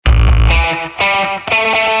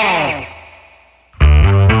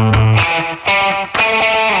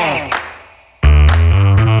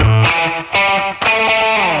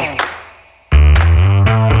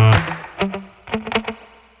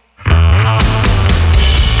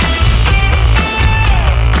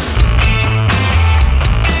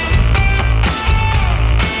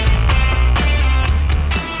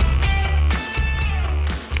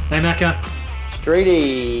Wacker.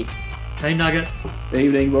 Streety. Hey, Nugget.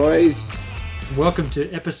 Evening, boys. Welcome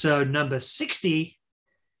to episode number 60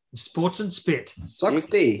 of Sports and Spit.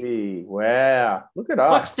 60. Wow. Look at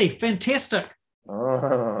us. 60. Fantastic.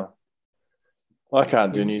 Oh. I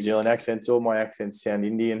can't do New Zealand accents. All my accents sound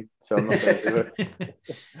Indian, so I'm not going to do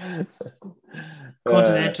it.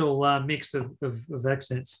 Continental mix of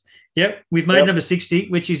accents. Yep, we've made number 60,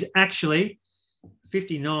 which is actually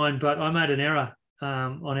 59, but I made an error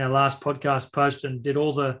on our last podcast post and did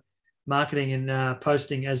all the marketing and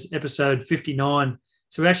posting as episode 59.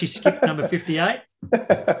 So we actually skipped number 58. So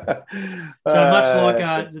much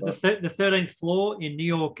like the 13th floor in New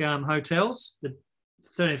York hotels, the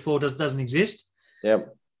 13th floor doesn't exist.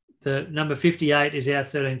 Yep. The number 58 is our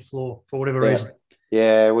 13th floor for whatever reason.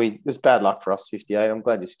 Yeah, it was bad luck for us, 58. I'm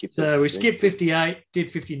glad you skipped it. So we skipped 58,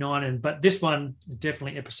 did 59, but this one is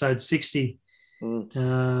definitely episode 60.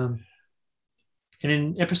 And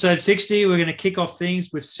in episode 60, we're going to kick off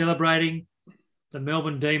things with celebrating the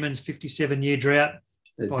Melbourne Demons' 57-year drought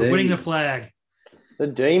by winning the flag. The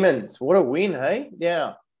Demons, what a win, hey?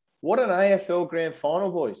 Yeah. What an AFL grand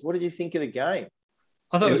final, boys. What did you think of the game?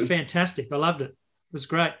 I thought it was fantastic. I loved it. It was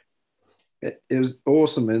great. It was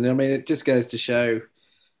awesome. And, I mean, it just goes to show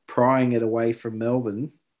prying it away from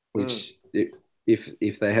Melbourne, which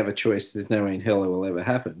if they have a choice, there's no way in hell it will ever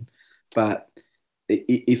happen. But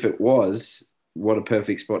if it was, what a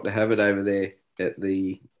perfect spot to have it over there at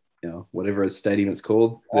the, whatever stadium it's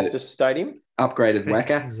called. Optus Stadium? Upgraded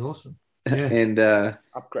Wacker. It was awesome. Yeah. And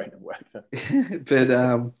upgraded Wacker. But,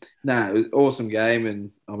 no, it was an awesome game.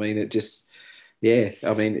 And, I mean, it just, you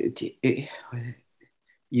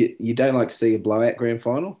don't like to see a blowout grand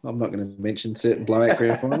final. I'm not going to mention certain blowout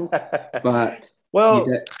grand finals. But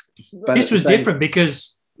this was different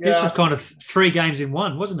because this was kind of 3 games in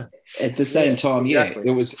one, wasn't it? At the same time, exactly.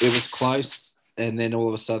 It was close, and then all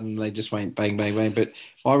of a sudden they just went bang, bang, bang. But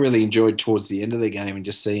I really enjoyed towards the end of the game and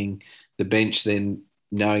just seeing the bench then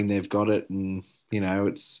knowing they've got it, and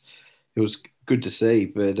it was good to see.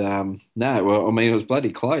 But it was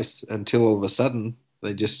bloody close until all of a sudden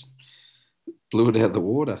they just blew it out of the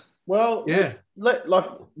water. Well,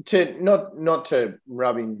 not to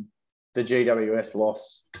rub in the GWS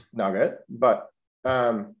loss, Nugget, but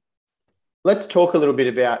let's talk a little bit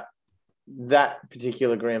about that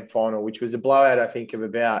particular grand final, which was a blowout, I think, of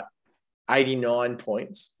about 89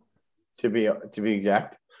 points, to be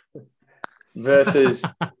exact, versus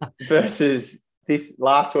this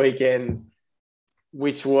last weekend,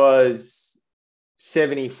 which was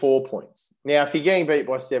 74 points. Now, if you're getting beat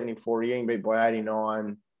by 74, you're getting beat by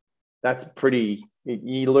 89, that's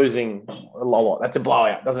you're losing a lot. That's a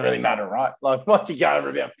blowout. Doesn't really matter, right? Like, once you go over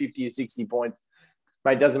about 50 or 60 points,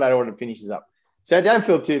 mate, doesn't matter what it finishes up. So don't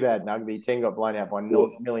feel too bad, Nug. The team got blown out by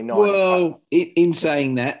nearly 9. Well, in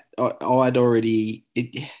saying that, I'd already –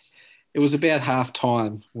 it was about half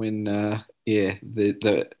time when the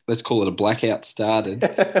let's call it a blackout started.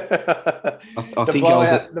 The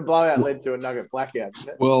blowout led to a Nugget blackout, didn't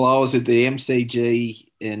it? Well, I was at the MCG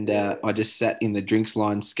and I just sat in the drinks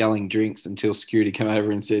line sculling drinks until security came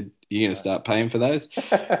over and said, "You're going to start paying for those."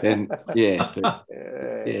 And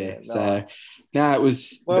nice. So no, it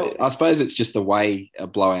was. Well, I suppose it's just the way a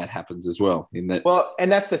blowout happens as well. And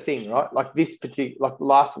that's the thing, right? Like this particular,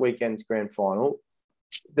 last weekend's grand final,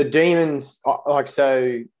 the Demons,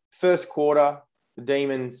 first quarter, the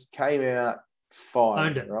Demons came out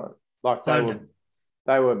fine, right? Like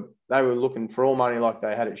they were looking for all money, like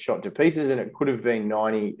they had it shot to pieces, and it could have been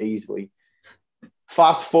 90 easily.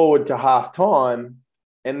 Fast forward to half time,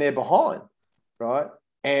 and they're behind, right?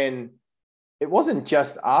 And it wasn't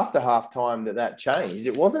just after half time that changed.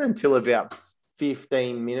 It wasn't until about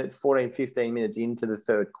 15 minutes into the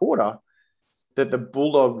third quarter that the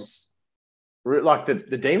Bulldogs, like the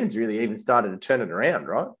Demons, really even started to turn it around,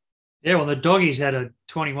 right? Yeah, well, the Doggies had a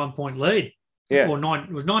 21-point lead. Yeah.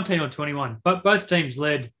 It was 19 or 21. But both teams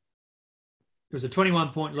led. It was a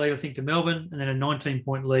 21-point lead, I think, to Melbourne, and then a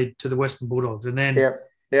 19-point lead to the Western Bulldogs. And then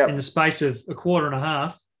in the space of a quarter and a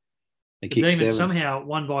half, the Demons somehow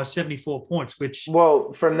won by 74 points, which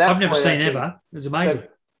from that I've never seen ever. It was amazing.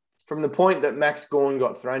 From the point that Max Gawn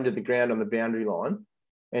got thrown to the ground on the boundary line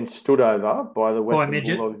and stood over by the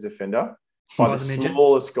Western Bulldogs defender, by the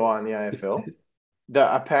smallest guy in the AFL,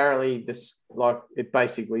 apparently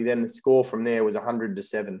then the score from there was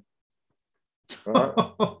 100-7. Right?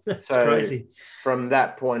 That's crazy. From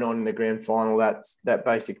that point on in the grand final, that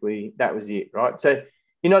was it, right? So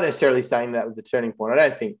you're not necessarily saying that was the turning point. I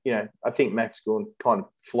don't think, I think Max Gawn kind of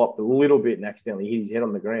flopped a little bit and accidentally hit his head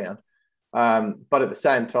on the ground. But at the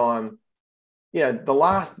same time, in the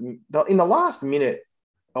last minute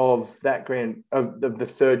of the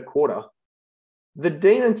third quarter, the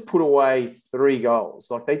Demons put away 3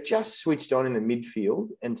 goals. Like, they just switched on in the midfield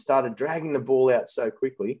and started dragging the ball out so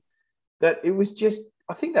quickly that it was just,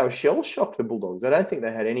 I think they were shell-shocked, the Bulldogs. I don't think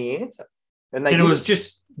they had any answer. And it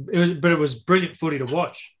was brilliant footy to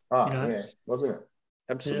watch. Oh, yeah, wasn't it?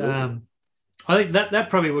 Absolutely. I think that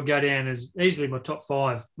probably would go down as easily my top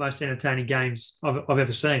 5 most entertaining games I've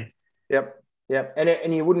ever seen. Yep.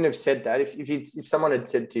 And you wouldn't have said that if someone had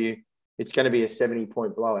said to you, it's going to be a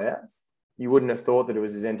 70-point blowout, you wouldn't have thought that it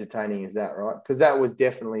was as entertaining as that, right? Because that was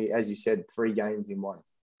definitely, as you said, 3 games in one.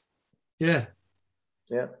 Yeah.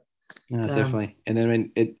 Yeah. No, definitely. And I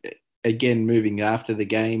mean, again, moving after the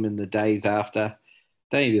game and the days after,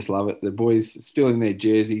 don't you just love it? The boys still in their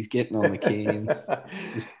jerseys, getting on the cans.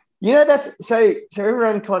 That's so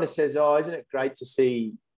everyone kind of says, oh, isn't it great to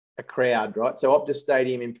see a crowd, right? So Optus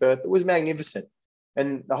Stadium in Perth, it was magnificent.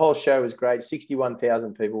 And the whole show was great,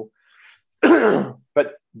 61,000 people.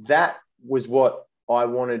 But that was what I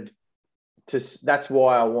wanted that's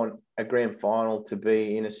why I want a grand final to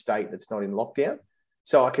be in a state that's not in lockdown.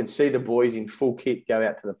 So I can see the boys in full kit go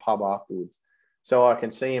out to the pub afterwards. So I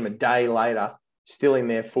can see them a day later still in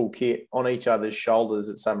their full kit on each other's shoulders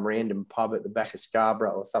at some random pub at the back of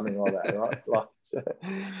Scarborough or something like that, right?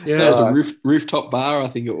 That was a rooftop bar, I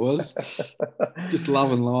think it was. Just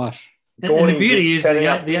loving life. And the beauty is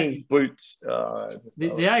the boots. The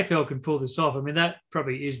AFL can pull this off. I mean, that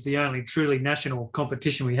probably is the only truly national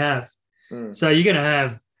competition we have. So you're going to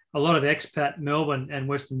have a lot of expat Melbourne and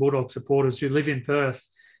Western Bulldog supporters who live in Perth,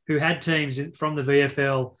 who had teams from the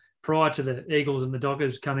VFL prior to the Eagles and the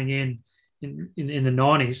Dockers coming in the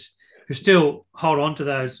 90s, who still hold on to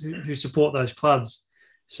those, who support those clubs.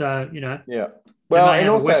 So, yeah. Well, and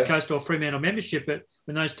also a West Coast or Fremantle membership, but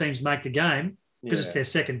when those teams make the game, because it's their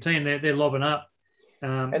second team, they're lobbing up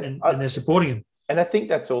and they're supporting them. And I think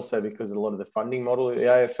that's also because of a lot of the funding model that the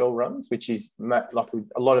AFL runs, which is like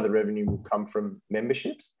a lot of the revenue will come from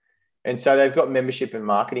memberships. And so they've got membership and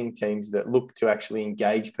marketing teams that look to actually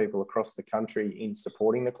engage people across the country in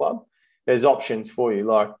supporting the club. There's options for you.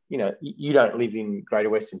 Like, you don't live in Greater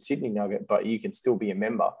Western Sydney, Nugget, but you can still be a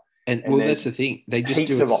member. And well, that's the thing. They just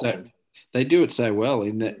do it they do it so well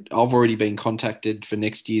in that I've already been contacted for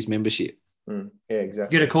next year's membership. Yeah,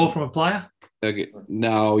 exactly. Get a call from a player? Okay.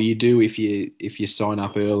 No, you do if you sign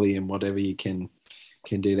up early and whatever, you can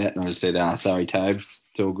do that. And I just said, sorry, Tobes,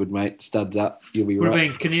 it's all good, mate. Studs up, you'll be right. Would have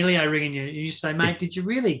been Cornelio ringing you. You say, mate, did you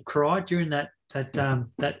really cry during that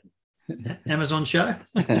Amazon show?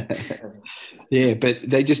 Yeah, but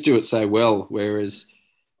they just do it so well. Whereas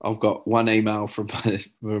I've got one email from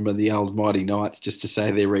the old Mighty Knights just to say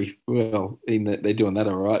in that they're doing that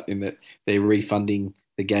all right, in that they're refunding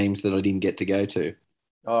the games that I didn't get to go to.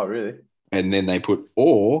 Oh, really? And then they put,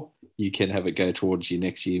 or you can have it go towards your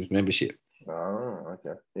next year's membership. Oh,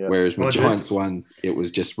 okay. Yeah. Whereas my Giants one, it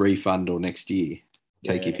was just refund or next year,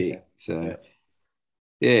 take your pick. So,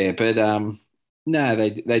 but no,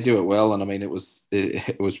 they do it well, and I mean it was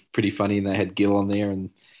pretty funny. And they had Gill on there, and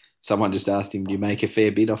someone just asked him, "Do you make a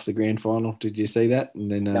fair bit off the grand final?" Did you see that?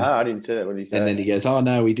 And then no, I didn't see that. What did he say? And then he goes, "Oh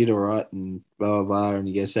no, we did all right," and blah blah blah. And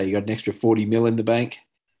he goes, "So you got an extra 40 mil in the bank?"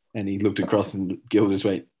 And he looked across, and Gill just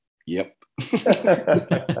went, "Yep."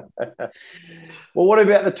 Well, what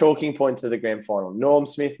about the talking points of the grand final? Norm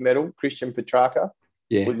Smith medal, Christian Petrarca.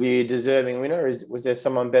 Yeah. Was he a deserving winner? Was there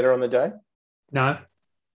someone better on the day? No.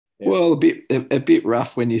 Yeah. Well, a bit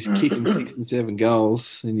rough when you're kicking 6 and 7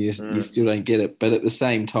 goals and you still don't get it. But at the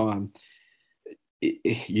same time,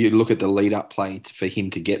 you look at the lead-up play for him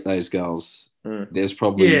to get those goals. There's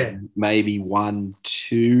probably maybe 1,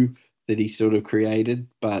 2 that he sort of created,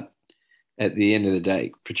 but at the end of the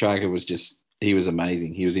day, Petrarca he was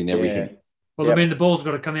amazing. He was in everything. Yeah. Well, I mean, the ball's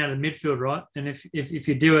got to come out of the midfield, right? And if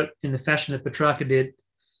you do it in the fashion that Petrarca did,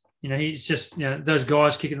 he's just, those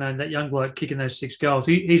guys kicking that young bloke kicking those 6 goals.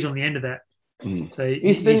 He's on the end of that. So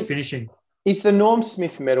he's finishing. Is the Norm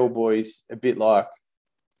Smith medal, boys, a bit like,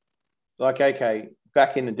 okay,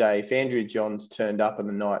 back in the day, if Andrew Johns turned up and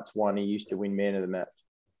the Knights won, he used to win man of the match.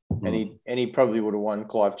 And he probably would have won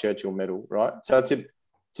Clive Churchill medal, right? So it's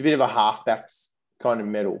a bit of a halfbacks kind of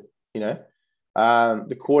medal,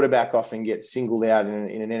 The quarterback often gets singled out in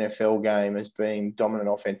an NFL game as being dominant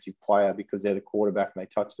offensive player because they're the quarterback and they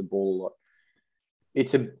touch the ball a lot.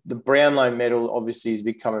 The Brownlow medal obviously has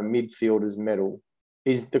become a midfielder's medal.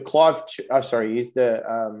 Is the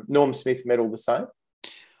Norm Smith medal the same?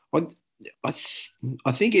 I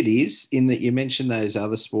think it is, in that you mentioned those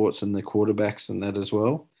other sports and the quarterbacks and that as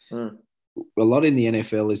well. A lot in the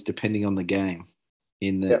NFL is depending on the game,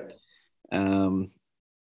 in that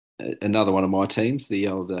another one of my teams, the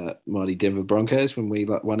old mighty Denver Broncos, when we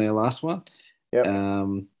won our last one. Yeah.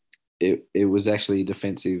 It was actually a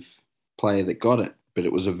defensive player that got it, but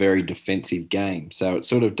it was a very defensive game. So it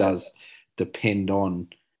sort of does depend on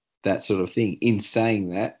that sort of thing. In saying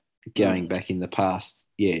that, going back in the past,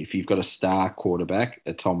 yeah, if you've got a star quarterback,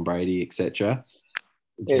 a Tom Brady, etc.,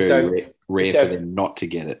 it's very rare for them not to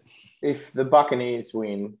get it. If the Buccaneers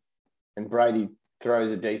win and Brady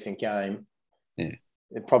throws a decent game, yeah,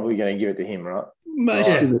 they're probably going to give it to him, right?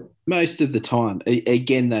 Most of the time.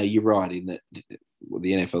 Again, though, you're right in that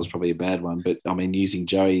the NFL is probably a bad one, but I mean, using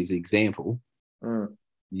Joey's example,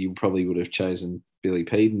 you probably would have chosen Billy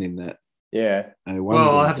Peden in that. Yeah.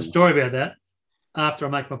 Well, I have a story about that. After I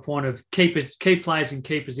make my point of key players in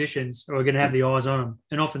key positions who are going to have the eyes on them,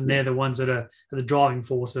 and often they're the ones that are the driving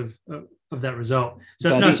force of that result. So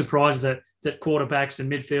it's no surprise that quarterbacks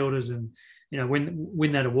and midfielders and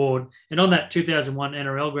win that award. And on that 2001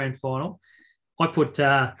 NRL Grand Final, I put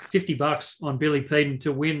 $50 on Billy Peden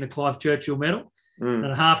to win the Clive Churchill medal. And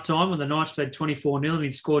at halftime, when the Knights led 24-0 and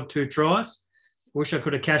he'd scored 2 tries, wish I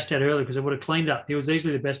could have cashed out early because it would have cleaned up. He was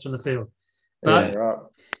easily the best on the field.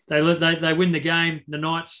 But they win the game. The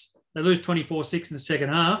Knights, they lose 24-6 in the second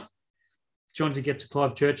half. Johnsy gets to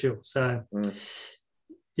Clive Churchill. So,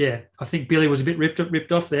 yeah, I think Billy was a bit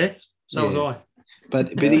ripped off there. So was I.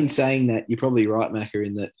 But in saying that, you're probably right, Macca,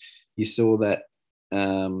 in that you saw that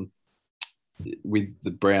with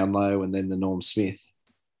the Brownlow and then the Norm Smith.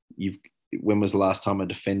 When was the last time a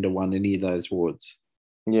defender won any of those awards?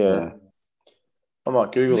 Yeah. I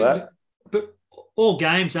might Google that. But all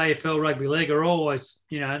games, AFL Rugby League, are always,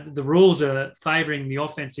 the rules are favouring the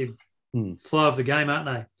offensive flow of the game, aren't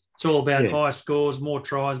they? It's all about higher scores, more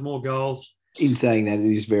tries, more goals. In saying that, it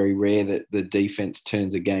is very rare that the defence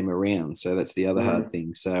turns a game around. So that's the other hard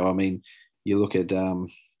thing. So, I mean, you look at I've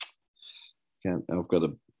got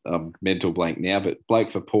a mental blank now, but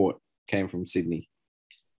bloke for Port came from Sydney.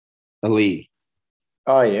 Aliir.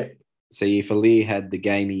 Oh, yeah. See, if Aliir had the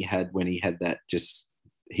game he had when he had that,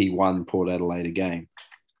 he won Port Adelaide a game,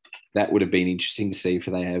 that would have been interesting to see if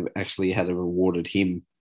they have actually had awarded him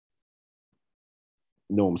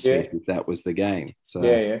Norm Smith if that was the game. So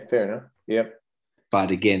yeah, fair enough. Yep. But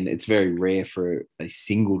again, it's very rare for a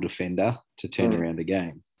single defender to turn around a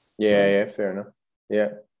game. Yeah, fair enough.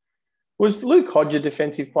 Yeah. Was Luke Hodge a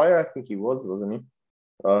defensive player? I think he was, wasn't he?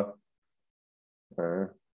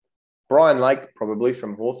 Brian Lake, probably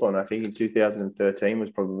from Hawthorn, I think in 2013 was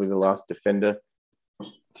probably the last defender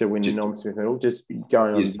to win the Norm Smith medal. Just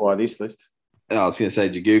going on by this list. I was going to say,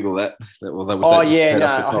 did you Google that? Mate, I'm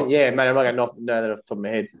not going to know that off the top of my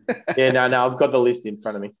head. No, I've got the list in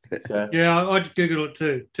front of me. So. Yeah, I just Googled it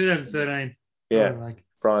too. 2013. Yeah,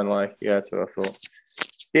 Brian Lake. Yeah, that's what I thought.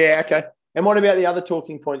 Yeah, okay. And what about the other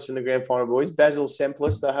talking points from the grand final, boys? Basil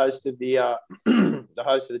Semplis, the host of the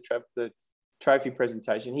trophy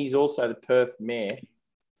presentation. He's also the Perth mayor.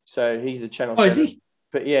 So he's the Channel 7. Is he?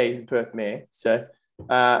 But yeah, he's the Perth mayor. So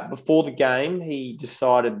before the game, he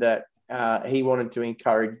decided that he wanted to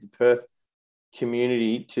encourage the Perth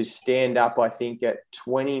community to stand up, I think, at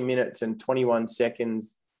 20 minutes and 21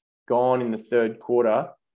 seconds gone in the third quarter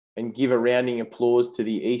and give a rounding applause to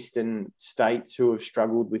the eastern states who have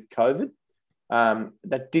struggled with COVID.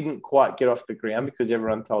 That didn't quite get off the ground because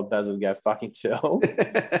everyone told Basil to go fuck himself.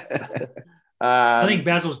 I think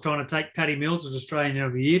Basil's trying to take Paddy Mills' Australian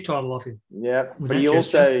of the Year title off him. Yeah, but he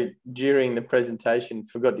also, during the presentation,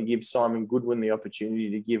 forgot to give Simon Goodwin the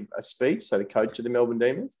opportunity to give a speech, so the coach of the Melbourne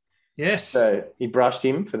Demons. Yes. So he brushed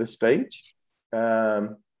him for the speech.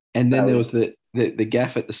 And then there was the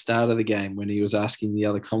gaff at the start of the game when he was asking the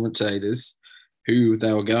other commentators who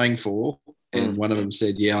they were going for, and one of them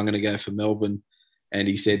said, yeah, I'm going to go for Melbourne. And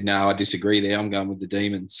he said, no, I disagree there. I'm going with the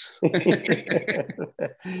Demons.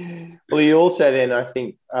 Well, he also then, I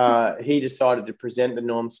think, he decided to present the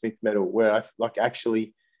Norm Smith medal where I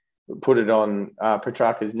actually put it on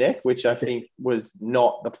Petrarca's neck, which I think was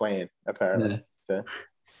not the plan, apparently. So,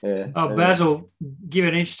 yeah. Oh, Basil, give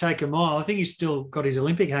an inch, take a mile. I think he's still got his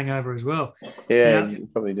Olympic hangover as well. Yeah, he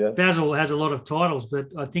probably does. Basil has a lot of titles, but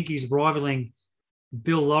I think he's rivaling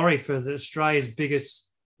Bill Laurie for Australia's biggest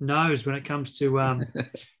nose when it comes to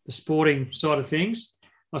the sporting side of things.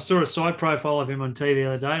 I saw a side profile of him on TV the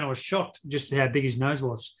other day and I was shocked just how big his nose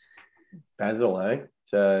was. Basil, eh?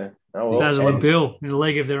 So, Basil and Bill in a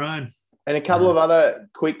league of their own. And a couple of other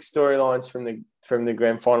quick storylines from the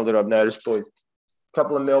grand final that I've noticed, boys. A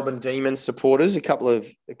couple of Melbourne Demons supporters, a couple of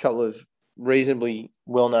reasonably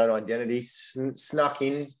well-known identities snuck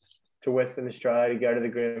in to Western Australia to go to the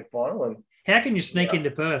grand final, and How can you sneak Yeah.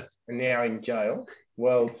 into Perth? And now in jail.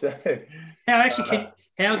 Well, so How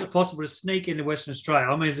is it possible to sneak into Western Australia?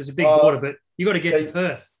 I mean, there's a big Well, border, but you got to get to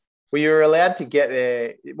Perth. well, you were allowed to get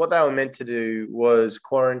there. What they were meant to do was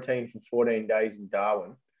quarantine for 14 days in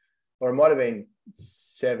Darwin, or it might have been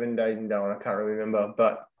 7 days in Darwin. I can't really remember.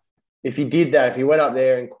 But if you did that, if you went up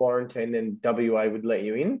there and quarantined, then WA would let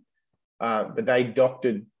you in. But they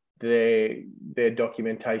doctored their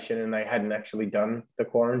documentation and they hadn't actually done the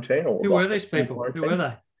quarantine. Or Who were these people? Who were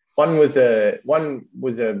they? One was a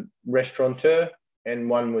restaurateur, and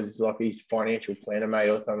one was like his financial planner mate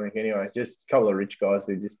or something. Anyway, just a couple of rich guys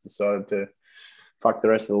who just decided to fuck the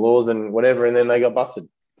rest of the laws and whatever, and then they got busted.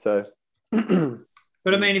 So,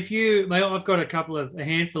 But I mean, I've got a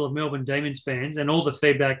handful of Melbourne Demons fans, and all the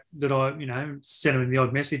feedback that I, sent them in the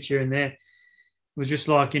odd message here and there was just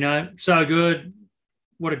like, so good.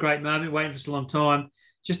 What a great moment, waiting for so long time.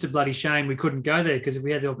 Just a bloody shame we couldn't go there, because if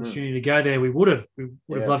we had the opportunity to go there, we would have. We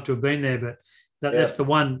would have loved to have been there, but that's the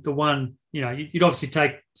one, you'd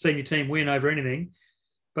obviously seeing your team win over anything,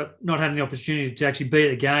 but not having the opportunity to actually be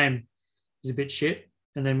at the game is a bit shit.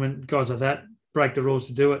 And then when guys like that break the rules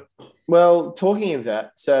to do it. Well, talking of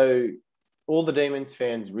that, so all the Demons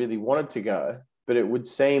fans really wanted to go, but it would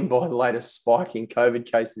seem by the latest spike in COVID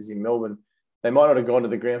cases in Melbourne, they might not have gone to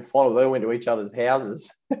the grand final. They went to each other's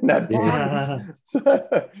houses.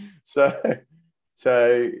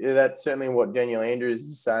 So that's certainly what Daniel Andrews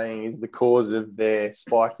is saying is the cause of their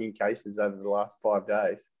spike in cases over the last 5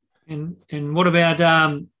 days. And what about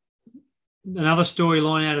another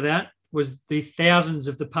storyline out of that was the thousands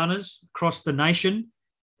of the punters across the nation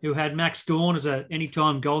who had Max Gawn as an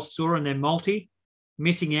anytime goal scorer in their multi,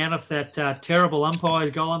 missing out of that terrible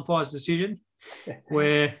goal umpire's decision,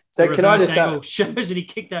 where angle shows that he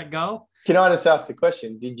kicked that goal. Can I just ask the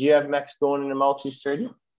question? Did you have Max Gawn in a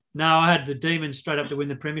multi-stadium? No, I had the Demons straight up to win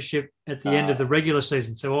the premiership at the end of the regular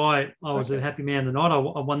season. So I was a happy man of the night.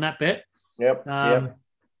 I won that bet. Yep.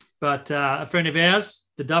 But a friend of ours,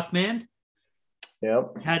 the Duff Man,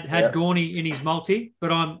 had Gorney in his multi,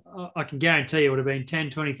 but I can guarantee it would have been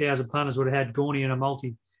 10, 20,000 punters would have had Gorney in a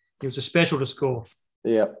multi. It was a special to score.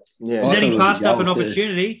 Yeah. And then he passed up an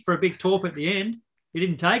opportunity for a big torp at the end. He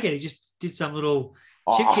didn't take it. He just did some little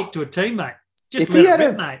chip kick to a teammate. Just let it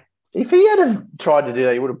rip, mate. If he had tried to do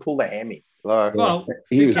that, he would have pulled a hammy.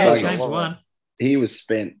 He was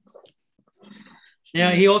spent.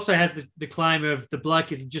 Now, he also has the claim of the bloke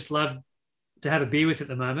he'd just love to have a beer with at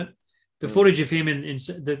the moment. The footage of him in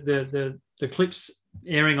the clips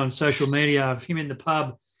airing on social media of him in the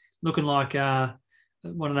pub looking like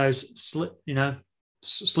one of those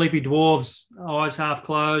sleepy dwarves, eyes half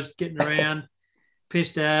closed, getting around,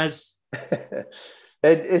 pissed as.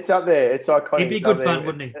 It's up there. It's iconic. He'd be good fun,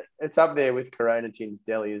 wouldn't he? It's up there with Corona Tim's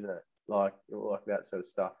Deli, isn't it? Like that sort of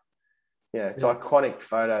stuff. Yeah, it's iconic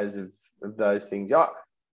photos of those things. Oh,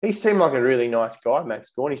 he seemed like a really nice guy,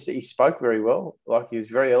 Max Gawn. He spoke very well. Like, he was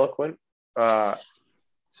very eloquent.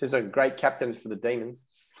 Seems like a great captain for the Demons.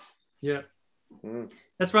 Yeah.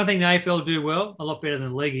 That's one thing the AFL do well, a lot better than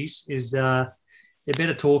the leagueies, is they're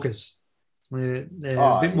better talkers. They're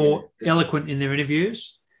a bit more eloquent in their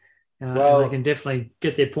interviews. And they can definitely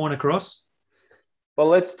get their point across. Well,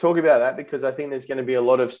 let's talk about that, because I think there's going to be a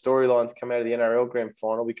lot of storylines come out of the NRL Grand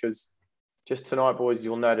Final, because just tonight, boys,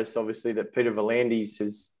 you'll notice, obviously, that Peter V'landys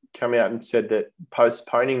has come out and said that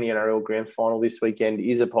postponing the NRL Grand Final this weekend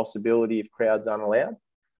is a possibility if crowds aren't allowed.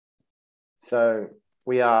 So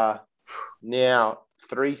we are now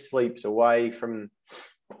 3 sleeps away from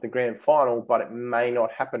the Grand Final, but it may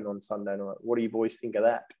not happen on Sunday night. What do you boys think of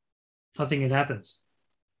that? I think it happens.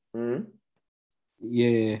 Mm-hmm.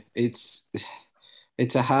 Yeah, it's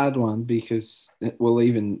a hard one because, well,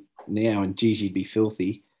 even now, and geez, you'd be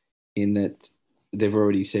filthy in that they've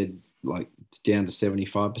already said like it's down to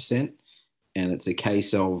 75%, and it's a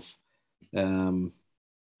case of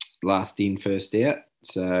last in, first out.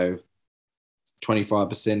 So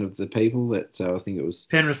 25% of the people that, so I think it was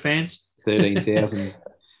Penrith fans, 13,000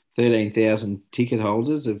 ticket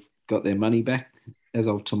holders have got their money back as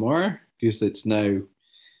of tomorrow, because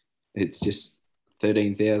it's just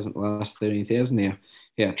 13,000, last 13,000 now.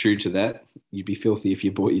 How true to that? You'd be filthy if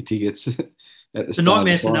you bought your tickets at the it's a start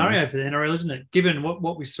nightmare of the final. scenario for the NRL, isn't it? Given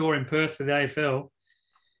what we saw in Perth for the AFL,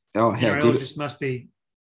 how NRL good just must be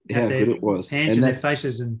how good it was. Hands in their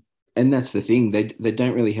faces, and that's the thing. They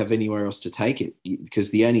don't really have anywhere else to take it,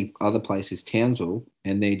 because the only other place is Townsville,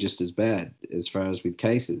 and they're just as bad as far as with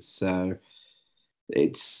cases. So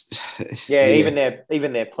it's even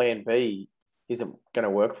their plan B isn't going to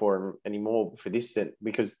work for them anymore for this set,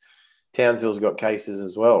 because Townsville's got cases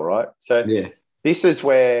as well, right? So this is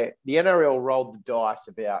where the NRL rolled the dice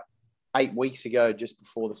about 8 weeks ago, just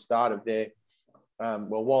before the start of their,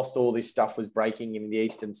 whilst all this stuff was breaking in the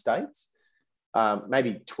eastern states,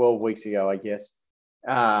 maybe 12 weeks ago, I guess,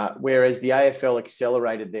 whereas the AFL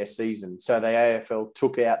accelerated their season. So the AFL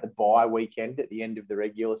took out the bye weekend at the end of the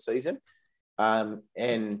regular season, and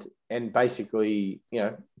basically,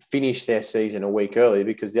 finished their season a week early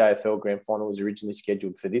because the AFL Grand Final was originally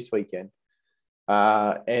scheduled for this weekend.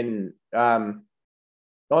 Oh,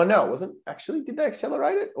 no, it wasn't actually. Did they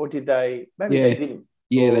accelerate it, or did they? Maybe they didn't.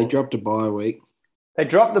 Yeah, they dropped a bye week. They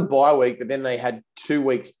dropped the bye week, but then they had 2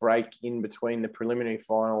 weeks break in between the preliminary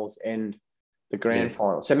finals and the grand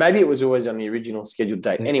final. So maybe it was always on the original scheduled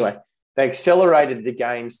date. Anyway, they accelerated the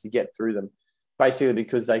games to get through them, basically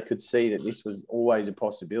because they could see that this was always a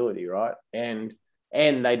possibility, right? And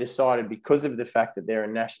they decided, because of the fact that they're a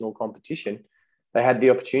national competition, they had the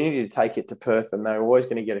opportunity to take it to Perth, and they were always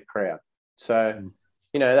going to get a crowd. So,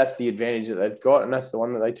 that's the advantage that they've got, and that's the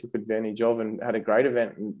one that they took advantage of and had a great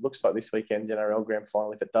event. And it looks like this weekend's NRL Grand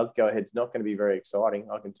Final, if it does go ahead, it's not going to be very exciting,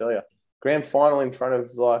 I can tell you. Grand Final in front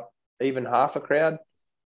of even half a crowd,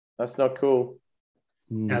 that's not cool.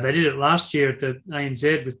 Yeah, they did it last year at the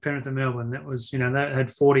ANZ with Penrith and Melbourne. That was, they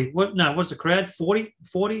had 40. What's the crowd? 40?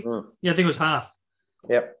 40? Yeah, I think it was half.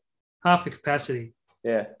 Yep. Half the capacity.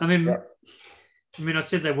 Yeah. I mean, I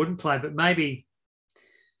said they wouldn't play, but maybe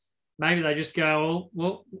they just go,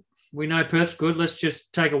 well, we know Perth's good. Let's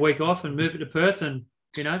just take a week off and move it to Perth. And,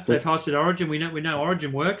 they've hosted Origin. We know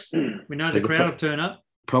Origin works. We know the crowd will turn up.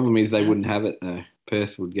 Problem is they wouldn't have it, though.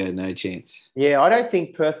 Perth would go no chance. Yeah, I don't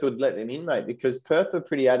think Perth would let them in, mate, because Perth were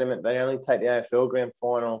pretty adamant they only take the AFL Grand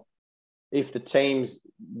Final if the teams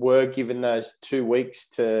were given those 2 weeks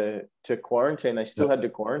to quarantine. They still had to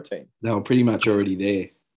quarantine. They were pretty much already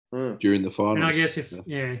there during the final. And I guess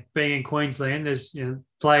being in Queensland, there's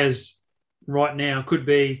players right now could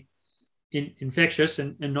be infectious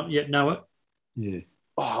and not yet know it. Yeah.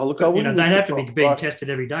 Oh, look, I wouldn't. They'd have to be being tested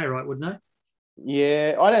every day, right? Wouldn't they?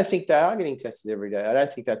 Yeah, I don't think they are getting tested every day. I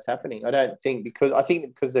don't think that's happening. I think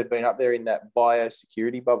because they've been up there in that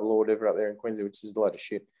biosecurity bubble or whatever up there in Queensland, which is a lot of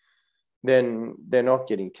shit, then they're not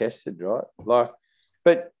getting tested, right?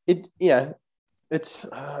 But it's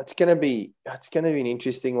going to be an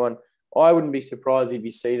interesting one. I wouldn't be surprised if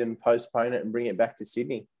you see them postpone it and bring it back to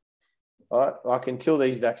Sydney. Right? Until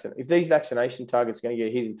if these vaccination targets are going to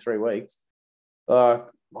get hit in 3 weeks, why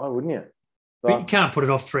wouldn't you? But you can't put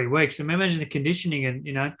it off 3 weeks. I mean, imagine the conditioning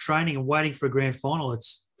and training and waiting for a grand final.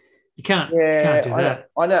 You can't do that.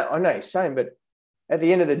 I know what you're saying, but at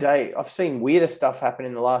the end of the day, I've seen weirder stuff happen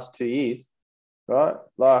in the last 2 years, right?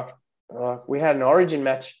 Like we had an Origin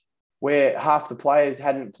match where half the players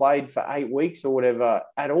hadn't played for 8 weeks or whatever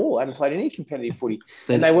at all, hadn't played any competitive footy,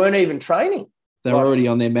 and they weren't even training. They're already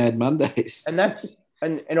on their Mad Mondays. And that's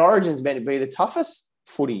and Origin's meant to be the toughest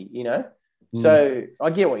footy, So I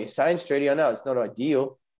get what you're saying, Streety. I know it's not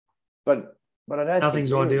ideal, but I don't.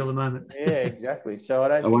 Nothing's ideal at the moment. Yeah, exactly. So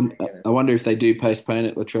I don't. I wonder if they do postpone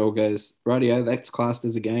it. Latrell goes, rightio, that's classed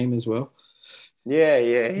as a game as well. Yeah,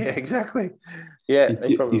 exactly. Yeah,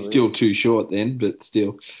 he's still too short then, but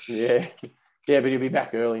still. Yeah, but he'll be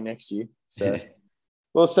back early next year. So,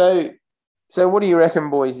 well, so what do you reckon,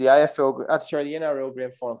 boys? The the NRL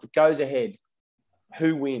Grand Final, if it goes ahead,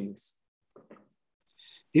 who wins?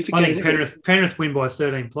 I think Penrith win by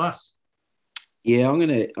 13 plus. Yeah, I'm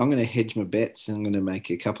gonna hedge my bets. I'm gonna make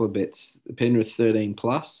a couple of bets. Penrith 13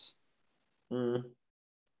 plus, or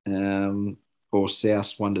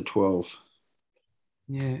South 1 to 12.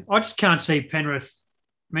 Yeah, I just can't see Penrith.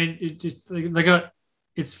 I mean,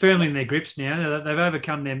 it's firmly in their grips now. They've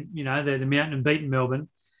overcome them. The mountain and beaten Melbourne.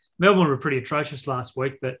 Melbourne were pretty atrocious last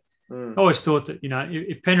week, but I always thought that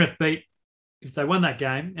if Penrith if they won that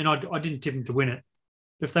game, and I didn't tip them to win it.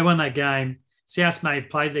 If they won that game, South may have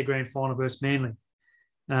played their grand final versus Manly.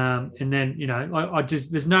 And then,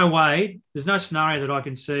 there's no scenario that I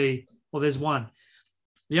can see. Well, there's one.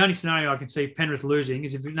 The only scenario I can see Penrith losing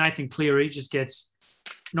is if Nathan Cleary just gets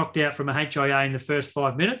knocked out from a HIA in the first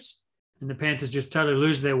 5 minutes and the Panthers just totally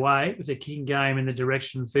lose their way with their kicking game in the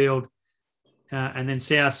direction of the field, and then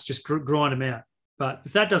South just grind them out. But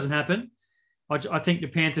if that doesn't happen, I think the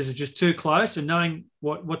Panthers are just too close, and knowing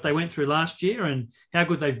what they went through last year and how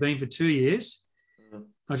good they've been for 2 years,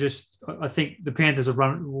 I think the Panthers they'll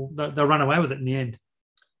run away with it in the end.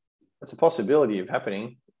 It's a possibility of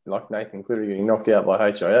happening, like Nathan Cleary getting knocked out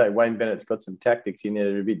by HIA. Wayne Bennett's got some tactics in there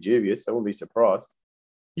that are a bit dubious. I wouldn't be surprised.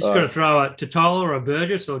 You just got to throw a Totola or a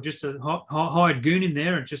Burgess or just a hired goon in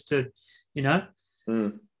there, and just to,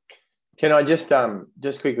 Can I just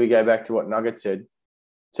quickly go back to what Nugget said?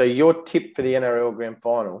 So your tip for the NRL Grand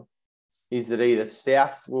Final is that either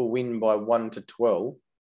Souths will win by 1 to 12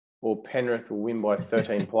 or Penrith will win by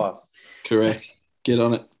 13 plus. Correct. Get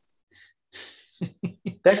on it.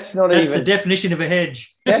 That's not That's even the definition of a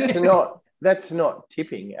hedge. That's not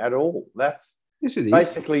tipping at all. That's Yes, it is.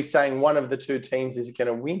 basically saying one of the two teams is going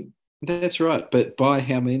to win. That's right. But by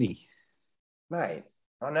how many? Mate,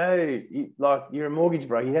 I know, you're a mortgage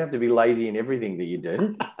broker. You have to be lazy in everything that you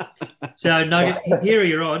do. So, Nugget, here are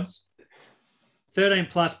your odds. 13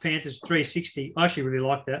 plus Panthers 360. I actually really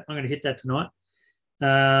like that. I'm going to hit that tonight.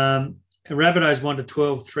 Rabbitohs 1 to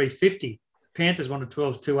 12 350. Panthers 1 to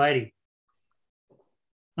 12 is 280.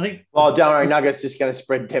 I think. Oh, don't worry, Nuggets just going to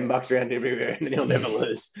spread $10 around everywhere, and then he'll never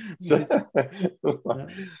lose. So,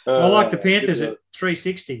 I like the Panthers at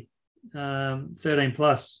 360. 13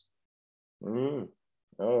 plus.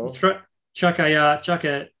 Chuck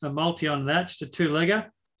a multi on that, just a two-legger.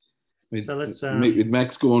 So let's with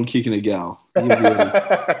Max Gawn kicking a goal. and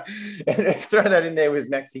throw that in there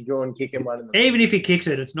with Maxi Gawn kicking one. Even if he kicks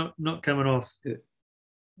it, it's not coming off.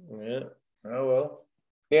 Yeah. Oh well.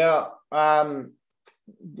 Yeah.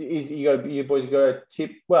 You boys got a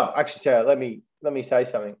tip? Well, actually, so let me say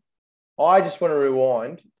something. I just want to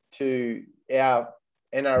rewind to our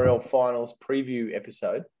NRL finals preview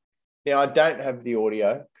episode. Now, I don't have the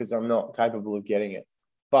audio because I'm not capable of getting it,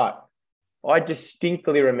 but I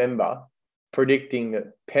distinctly remember predicting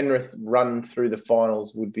that Penrith's run through the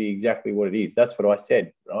finals would be exactly what it is. That's what I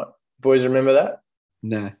said, right? Boys, remember that?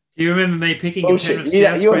 No. Do you remember me picking a Penrith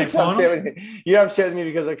South grand final? You're upset with me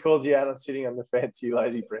because I called you out on sitting on the fancy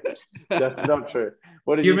lazy print. That's not true.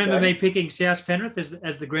 What did you you remember say? me picking South Penrith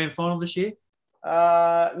as the grand final this year? No,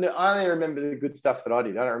 I only remember the good stuff that I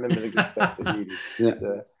did. I don't remember the good stuff that you did.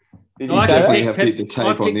 Yeah. Did you say that? We have to hit the tape I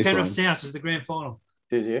on picked this Penrith one. South as the grand final.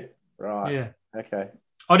 Did you? Right. Yeah. Okay.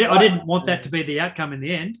 I didn't want that to be the outcome in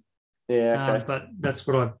the end. Yeah. Okay. But that's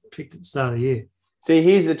what I picked at the start of the year. See,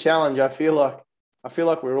 here's the challenge. I feel like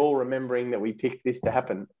we're all remembering that we picked this to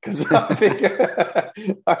happen because I think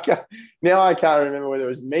now I can't remember whether it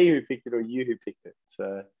was me who picked it or you who picked it.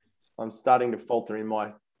 So I'm starting to falter in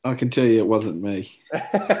my. I can tell you it wasn't me.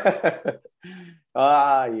 Yeah.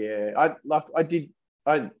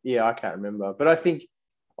 I can't remember, but I think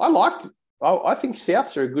I think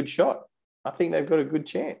Souths are a good shot. I think they've got a good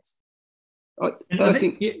chance. I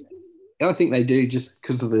think they do just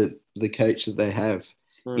because of the coach that they have.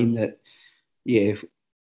 In that,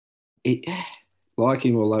 like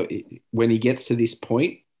him, although when he gets to this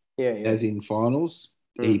point, as in finals,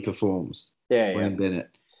 he performs. Wayne Bennett.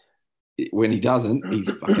 When he doesn't,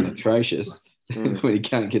 he's fucking atrocious. When he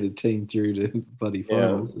can't get a team through to bloody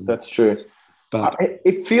finals. That's true. But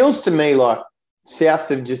it feels to me like Souths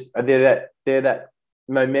have they're that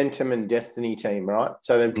momentum and destiny team, right?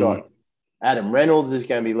 So they've got Adam Reynolds is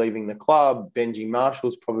going to be leaving the club. Benji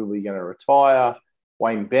Marshall's probably going to retire.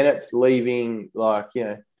 Wayne Bennett's leaving.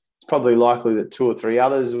 It's probably likely that two or three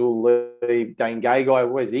others will leave. Dane Gagai,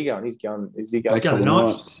 where's he going? Is he going to the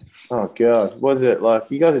Knights? Oh, God. Was it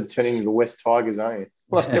you guys are turning into the West Tigers, aren't you?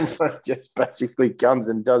 Everyone just basically comes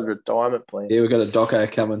and does retirement plan. Yeah, we've got a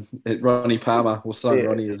doco coming. Ronnie Palmer. We'll sign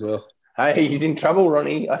Ronnie as well. Hey, he's in trouble,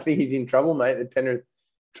 Ronnie. I think he's in trouble, mate. The Penrith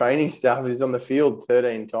training staff is on the field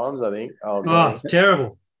 13 times, I think. Oh, it's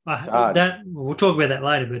terrible. We'll talk about that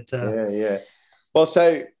later. But yeah. Well,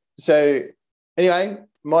 so anyway,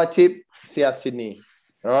 my tip: South Sydney.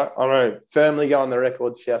 All right, I'm going to firmly go on the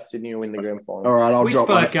record: South Sydney will win the grand final. All right, I'll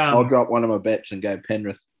drop one of my bets and go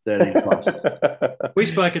Penrith 13 plus. We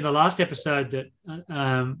spoke in the last episode that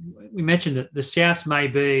we mentioned that the Souths may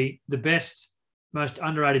be the best, most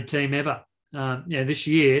underrated team ever. This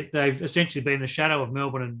year they've essentially been in the shadow of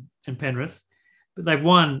Melbourne and Penrith, but they've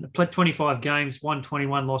played 25 games, won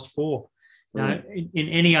 21, lost 4. In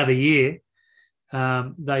any other year,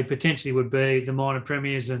 they potentially would be the minor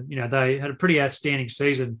premiers, and they had a pretty outstanding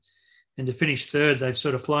season. And to finish third, they've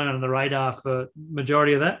sort of flown under the radar for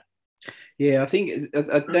majority of that. Yeah, I don't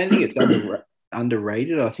think it's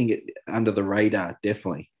underrated. I think it under the radar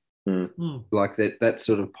definitely. Like that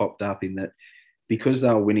sort of popped up in that because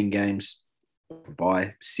they were winning games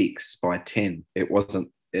by 6, by 10. It wasn't,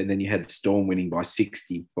 and then you had Storm winning by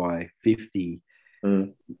 60, by 50.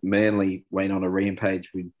 Manly went on a rampage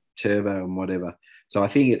with Turbo and whatever. So I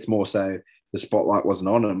think it's more so the spotlight wasn't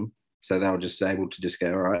on them, so they were just able to just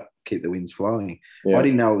go, all right, keep the wins flowing. Yeah. I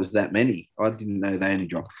didn't know it was that many. I didn't know they only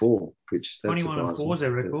dropped 4, which 21 and 4 is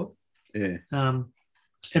their record. Yeah.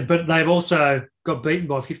 But they've also got beaten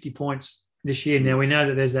by 50 points this year. Now we know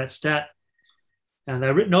that there's that stat. And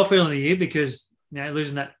they're written off early in the year because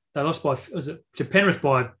losing that, they lost to Penrith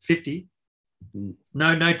by 50.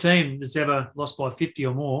 No team has ever lost by 50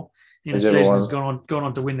 or more in a season has gone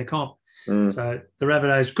on to win the comp. So the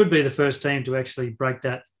Rabbitohs could be the first team to actually break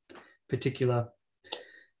that particular.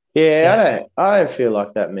 Yeah, I don't feel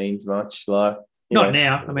like that means much. Like not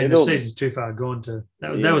now. I mean, the season's too far gone to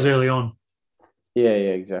that. That was early on. Yeah,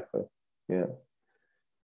 exactly. Yeah.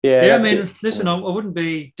 I mean, listen, I wouldn't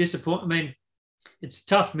be disappointed. I mean, it's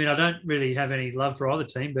tough. I mean, I don't really have any love for either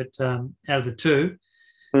team, but out of the two,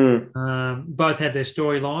 both have their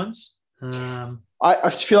storylines. I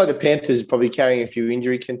feel like the Panthers are probably carrying a few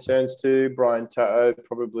injury concerns too. Brian To'o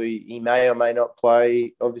he may or may not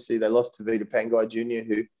play. Obviously, they lost to Vita Pangai Jr.,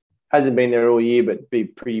 who hasn't been there all year, but be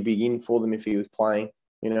pretty big in for them if he was playing.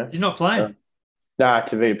 He's not playing.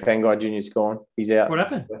 Tavita Pangai Jr.'s gone. He's out. What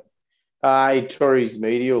happened? He tore his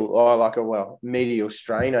medial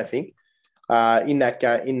strain, I think, in that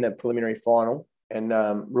game in the preliminary final, and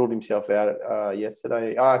ruled himself out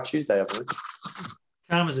Tuesday, I believe.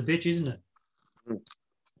 Karma's a bitch, isn't it?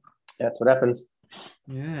 That's what happens.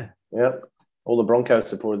 Yeah. Yep. All the Broncos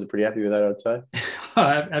supporters are pretty happy with that, I'd say.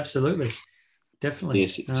 Oh, absolutely. Definitely.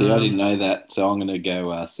 Yes. See, I didn't know that, so I'm going to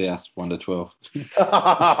go South 1-12.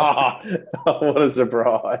 What a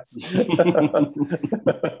surprise.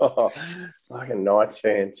 Fucking Knights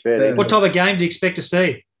fans. What type of game do you expect to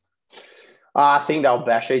see? I think they'll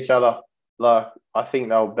bash each other. I think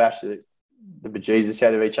they'll bash the bejesus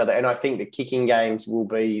out of each other, and I think the kicking games will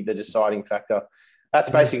be the deciding factor. That's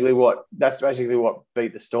basically what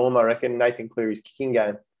beat the Storm, I reckon. Nathan Cleary's kicking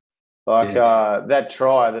game. That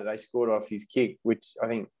try that they scored off his kick, which I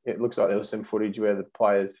think it looks like there was some footage where the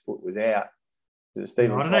player's foot was out. I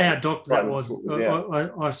don't know how doctor that was.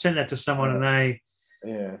 I sent that to someone and they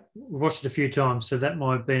watched it a few times, so that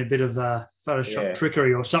might have been a bit of Photoshop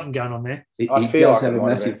trickery or something going on there. He does have a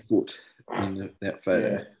massive foot in that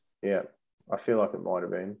photo. Yeah, I feel like it might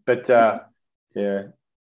have been. But, I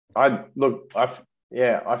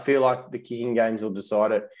feel like the kicking games will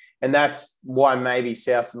decide it. And that's why maybe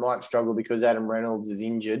Souths might struggle, because Adam Reynolds is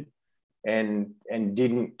injured and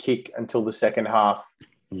didn't kick until the second half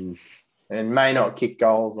and may not kick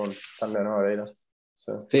goals on Sunday night either.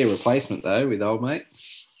 So fair replacement, though, with old mate.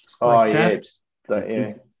 Taft.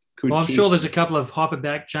 Well, I'm sure there's a couple of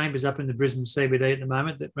hyperbaric chambers up in the Brisbane CBD at the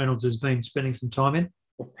moment that Reynolds has been spending some time in.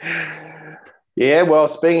 Yeah, well,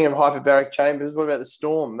 speaking of hyperbaric chambers, what about the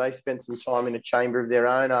Storm? They spent some time in a chamber of their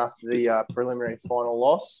own after the preliminary final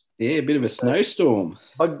loss. Yeah, a bit of a snowstorm.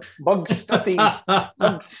 Bug Stuffy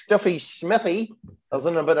Smithy was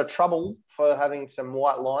in a bit of trouble for having some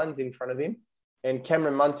white lines in front of him. And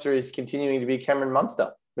Cameron Munster is continuing to be Cameron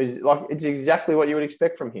Munster. It's exactly what you would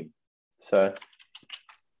expect from him. So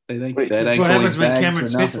that's what happens when Cameron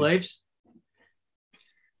Smith leaves.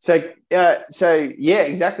 So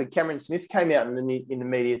exactly. Cameron Smith came out in the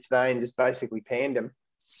media today and just basically panned him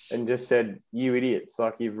and just said, "You idiots!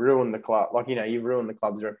 You've ruined the club. You've ruined the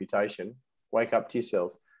club's reputation. Wake up to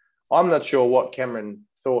yourselves." I'm not sure what Cameron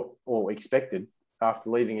thought or expected after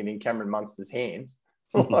leaving it in Cameron Munster's hands.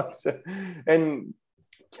 And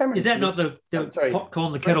Cameron is that Smith, not the pot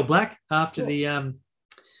calling the kettle black after the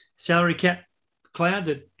salary cap cloud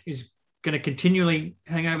that is going to continually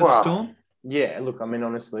hang over the Storm? Yeah, look, I mean,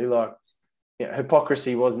 honestly,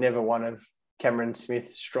 hypocrisy was never one of Cameron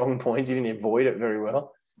Smith's strong points. He didn't avoid it very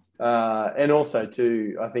well. And also,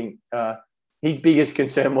 too, I think his biggest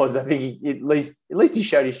concern was, I think, at least he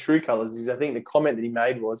showed his true colours, because I think the comment that he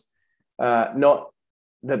made was not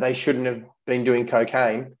that they shouldn't have been doing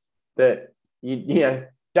cocaine, that,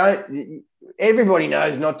 everybody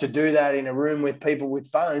knows not to do that in a room with people with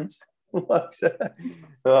phones. You got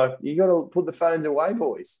to put the phones away,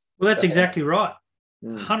 boys. Well, that's exactly right.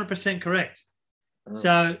 100% correct.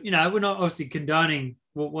 So, we're not obviously condoning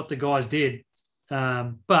what the guys did.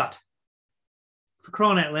 But for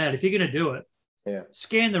crying out loud, if you're going to do it,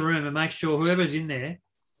 scan the room and make sure whoever's in there,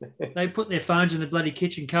 they put their phones in the bloody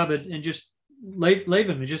kitchen cupboard and just leave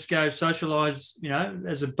them and just go socialise,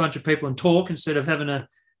 as a bunch of people and talk instead of having to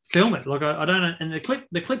film it. I don't know. And the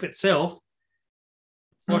clip itself,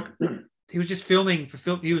 he was just filming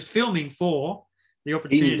he was filming for the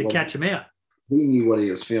opportunity to catch him out. He knew what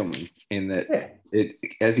he was filming, and that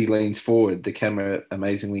as he leans forward, the camera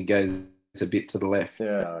amazingly goes a bit to the left.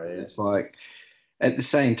 Yeah. It's at the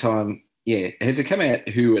same time, has it come out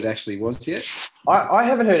who it actually was yet? I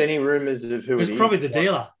haven't heard any rumours of who it is. It was probably the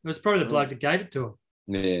dealer. It was probably the bloke that gave it to him.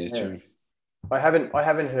 Yeah, true. I haven't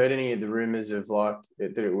heard any of the rumours of that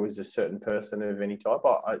it was a certain person of any type.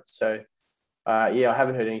 I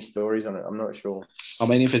haven't heard any stories on it. I'm not sure. I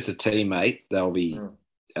mean, if it's a teammate, they'll be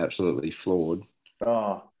absolutely flawed.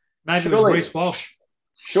 Oh, maybe it was Reece Walsh.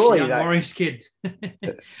 Surely young Warriors kid.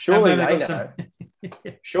 Surely they know.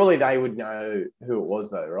 Surely they would know who it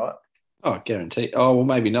was, though, right? Oh, guarantee. Oh, well,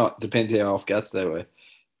 maybe not. Depends how off guts they were.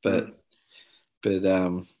 But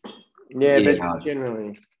Yeah, Yeah. but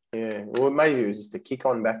generally, yeah. Well, maybe it was just a kick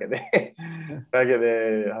on back at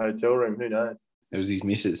their hotel room. Who knows? It was his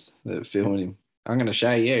missus that filmed him. I'm going to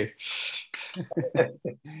show you.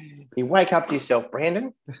 You wake up to yourself,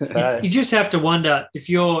 Brandon. So, You just have to wonder if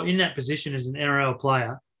you're in that position as an NRL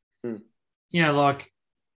player, you know, like,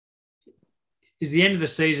 is the end of the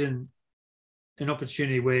season an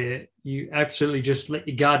opportunity where you absolutely just let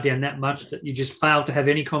your guard down that much that you just fail to have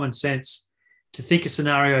any common sense to think of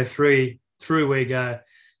scenario 3 through where you go,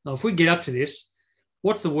 oh, if we get up to this,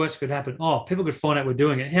 what's the worst that could happen? Oh, people could find out we're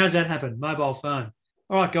doing it. How's that happen? Mobile phone.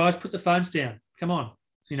 All right, guys, put the phones down. Come on,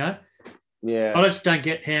 you know? yeah. I just don't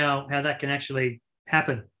get how that can actually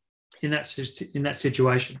happen in that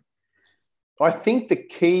situation. I think the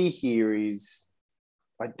key here is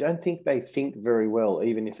I don't think they think very well,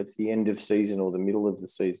 even if it's the end of season or the middle of the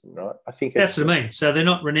season, right? I think that's what I mean. So they're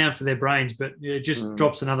not renowned for their brains, but it just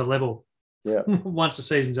drops another level. Yeah. Once the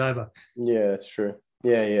season's over. Yeah, that's true.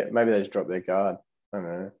 Yeah. Maybe they just drop their guard. I don't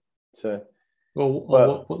know. So, or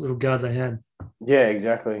what little guard they had. Yeah,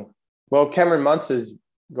 exactly. Well, Cameron Munster's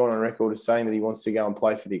gone on record as saying that he wants to go and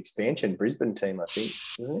play for the expansion Brisbane team, I think,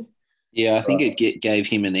 isn't he? Yeah, I think it gave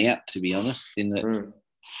him an out, to be honest, in that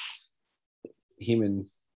him and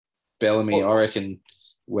Bellamy, I reckon,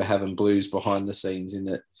 were having blues behind the scenes in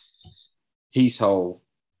that his whole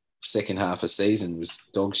second half of season was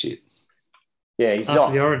dog shit. Yeah, he's after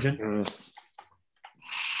not. the Origin.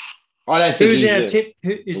 I don't think who's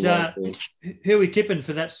our tip? Who are we tipping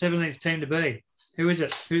for that 17th team to be? Who is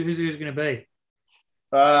it? Who's going to be?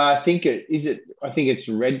 I think it's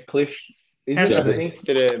Redcliffe. Is it? I think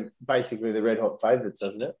that are basically the red hot favourites,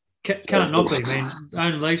 isn't it? Can't not be. I mean,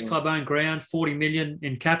 own lease club, own ground, 40 million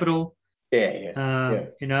in capital. Yeah.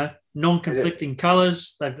 You know, non-conflicting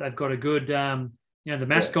colours. They've got a good. The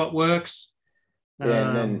mascot works.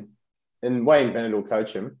 And Wayne Bennett will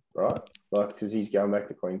coach him, right? Like, because he's going back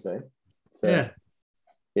to Queensland. So,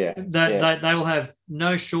 They will have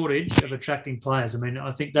no shortage of attracting players. I mean,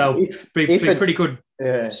 I think they'll be pretty good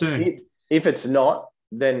soon. If it's not,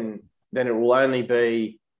 then it will only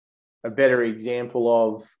be a better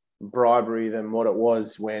example of bribery than what it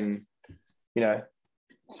was when,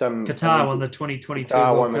 Qatar won the 2022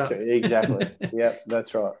 Qatar World Cup. Exactly. Yep,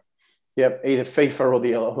 that's right. Yep, either FIFA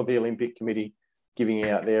or the Olympic Committee giving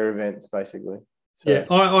out their events, basically. So. Yeah,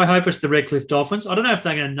 I hope it's the Redcliffe Dolphins. I don't know if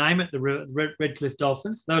they're going to name it the Redcliffe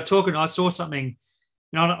Dolphins. They were talking. I saw something.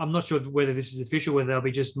 I'm not sure whether this is official, whether they'll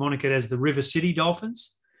be just monikered as the River City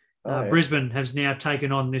Dolphins. Brisbane has now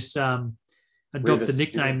taken on this adopt the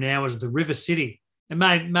nickname now as the River City, and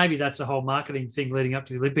maybe that's a whole marketing thing leading up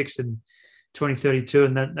to the Olympics in 2032,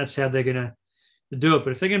 and that's how they're going to do it.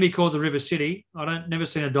 But if they're going to be called the River City, never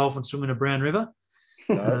seen a dolphin swim in a brown river.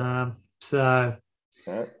 No. Fair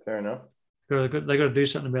enough. They got to do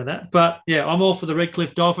something about that. But yeah, I'm all for the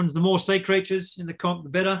Redcliffe Dolphins. The more sea creatures in the comp, the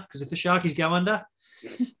better. Because if the Sharkies go under,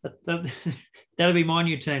 that'll be my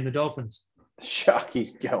new team, the Dolphins.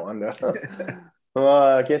 Sharkies go under.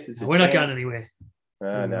 Well, I guess it's. We're not going anywhere.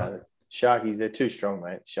 No, Sharkies. They're too strong,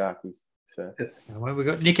 mate. Sharkies. So well, we've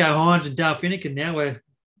got Nico Hines and Dale Finnick, now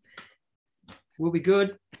we'll be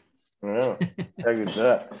good. Well, how good's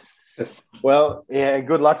that? Well, yeah.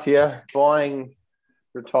 Good luck to you buying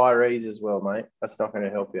retirees as well, mate. That's not going to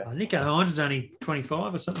help you. Nico Hines is only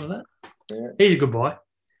 25 or something like that. Yeah. He's a good boy.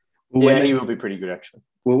 Well, he will be pretty good, actually.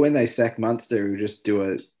 Well, when they sack Munster, he'll just do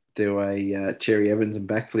a Cherry Evans and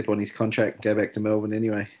backflip on his contract and go back to Melbourne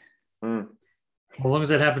anyway. Mm. As long as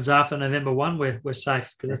that happens after November 1, we're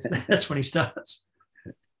safe because that's when he starts.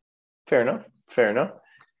 Fair enough.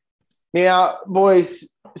 Now,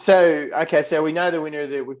 boys, so we know the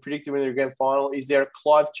winner we predicted the winner of the grand final. Is there a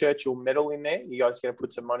Clive Churchill medal in there? You guys going to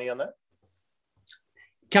put some money on that?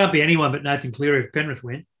 Can't be anyone but Nathan Cleary if Penrith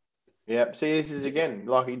win. Yep. See, this is again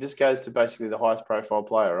like he just goes to basically the highest profile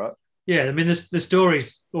player, right? Yeah, I mean the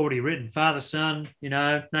story's already written. Father, son,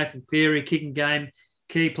 Nathan Cleary, kicking game,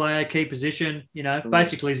 key player, key position.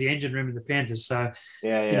 Basically is the engine room of the Panthers. So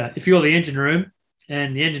if you're the engine room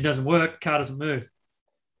and the engine doesn't work, the car doesn't move.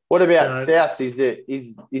 What about Souths?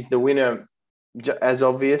 Is the winner as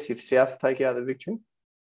obvious if Souths take out the victory?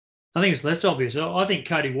 I think it's less obvious. I think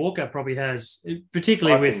Cody Walker probably has,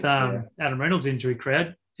 particularly with Adam Reynolds' injury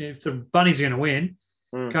crowd. If the Bunnies are going to win,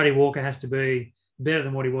 Cody Walker has to be better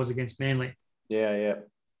than what he was against Manly. Yeah.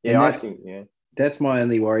 I think that's my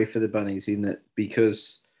only worry for the Bunnies in that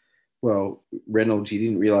because, well, Reynolds, you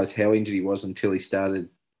didn't realise how injured he was until he started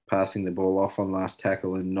passing the ball off on last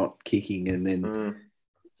tackle and not kicking, and then.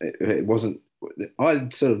 It wasn't. I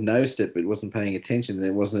sort of noticed it, but wasn't paying attention. And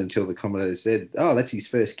it wasn't until the commentator said, "Oh, that's his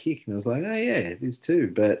first kick," and I was like, "Oh yeah, it is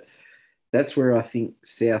too." But that's where I think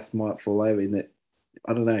Souths might fall over in that.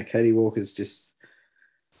 I don't know. Cody Walker's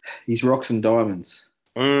he's rocks and diamonds.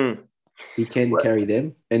 He can carry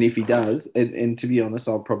them, and if he does, and to be honest,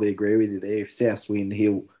 I'll probably agree with you there. If Souths win,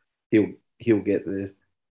 he'll get the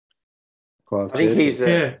Clive. I think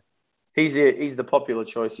Turpin. he's the popular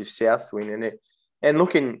choice if Souths win,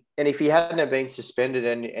 and if he hadn't have been suspended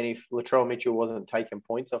and if Latrell Mitchell wasn't taking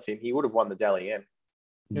points off him, he would have won the Dally M.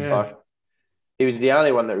 Yeah. Like, he was the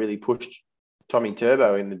only one that really pushed Tommy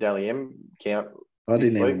Turbo in the Dally M count. I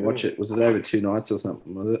didn't even watch it. Was it over 2 nights or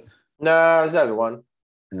something? Was it? No, it was over 1.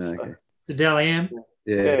 Oh, okay. The Dally M?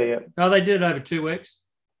 Yeah. Oh, they did it over 2 weeks.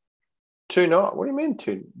 2 nights? What do you mean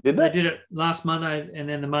 2? Did they? They did it last Monday, and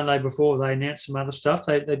then the Monday before they announced some other stuff.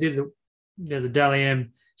 They did the Dally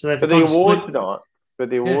M. So they But the awards night. But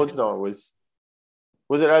the awards night was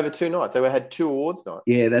it over 2 nights? They had 2 awards nights.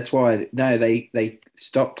 Yeah, that's why. No, they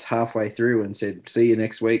stopped halfway through and said, "See you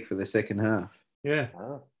next week for the second half." Yeah.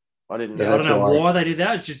 Oh, I didn't So know. I don't know why they did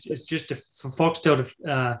that. It's just for Foxtel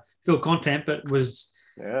to fill content, but was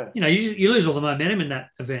you lose all the momentum in that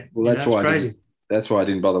event. Well, that's it's why crazy. That's why I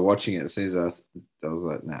didn't bother watching it. As soon as I was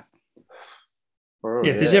like, nah.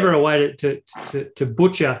 If there's ever a way to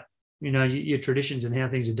butcher, your traditions and how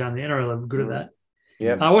things are done, the NRL are good at that.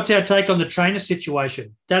 Yeah. What's our take on the trainer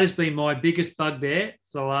situation? That has been my biggest bugbear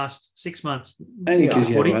for the last 6 months. Only because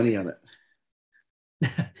you have money on it.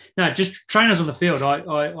 No, just trainers on the field. I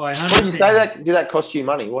 100%. When you say that, did that cost you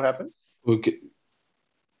money? What happened?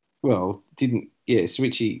 Well,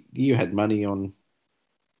 Switchy, you had money on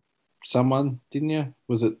someone, didn't you?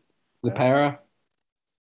 Was it the Para?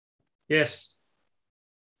 Yes.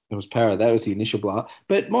 It was Para. That was the initial blow.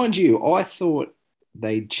 But mind you, I thought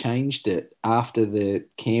they changed it after the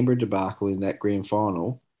Canberra debacle in that grand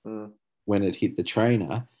final when it hit the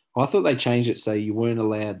trainer. I thought they changed it so you weren't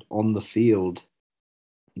allowed on the field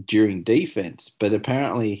during defense, but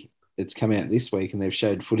apparently it's come out this week and they've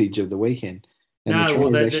showed footage of the weekend. And the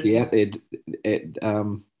trainer's actually out there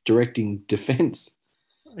directing defense.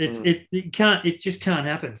 It just can't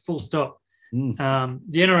happen. Full stop. The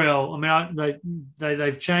NRL,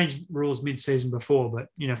 they've changed rules mid-season before, but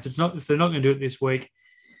if they're not going to do it this week,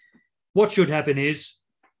 what should happen is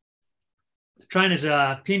the trainers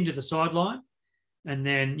are pinned to the sideline, and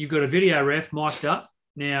then you've got a video ref mic'd up.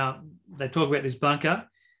 Now they talk about this bunker.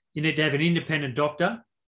 You need to have an independent doctor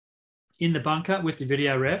in the bunker with the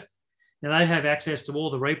video ref. Now they have access to all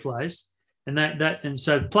the replays, and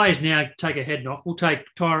so players now take a head knock. We'll take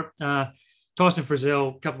Tyson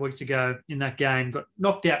Frizzell a couple of weeks ago in that game, got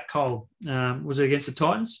knocked out cold. Was it against the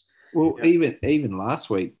Titans? Well, even last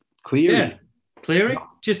week, Cleary,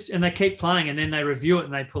 and they keep playing, and then they review it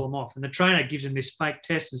and they pull them off. And the trainer gives them this fake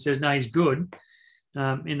test and says, no, he's good,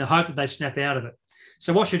 in the hope that they snap out of it.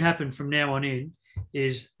 So what should happen from now on in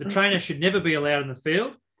is the trainer should never be allowed in the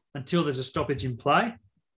field until there's a stoppage in play.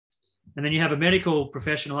 And then you have a medical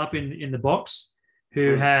professional up in the box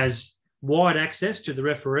who has wide access to the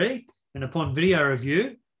referee. And upon video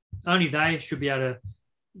review, only they should be able to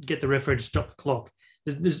get the referee to stop the clock.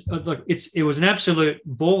 It was an absolute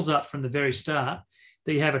balls up from the very start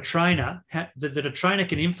that you have a trainer, that a trainer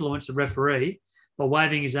can influence the referee by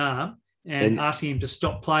waving his arm and asking him to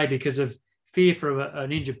stop play because of fear for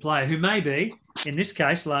an injured player who may be, in this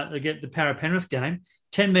case, like the Para-Penrith game,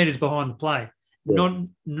 10 metres behind the play,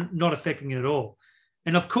 not affecting it at all.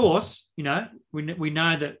 And of course, we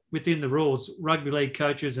know that within the rules, rugby league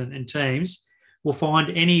coaches and teams will find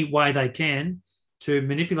any way they can to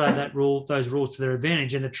manipulate those rules to their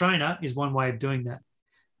advantage. And the trainer is one way of doing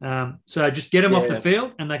that. So just get them off the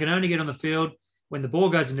field, and they can only get on the field when the ball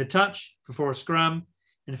goes into touch before a scrum.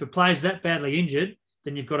 And if a player's that badly injured,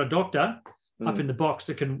 then you've got a doctor up in the box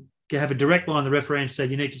that can have a direct line to the referee and say,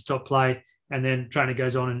 you need to stop play. And then trainer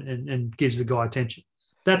goes on and gives the guy attention.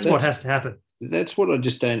 That's what has to happen. That's what I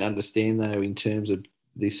just don't understand, though, in terms of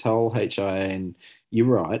this whole HIA. And you're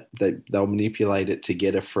right, they'll manipulate it to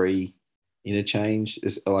get a free interchange.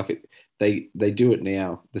 It's like they do it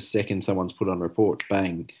now the second someone's put on report,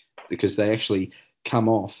 bang, because they actually come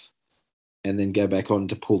off and then go back on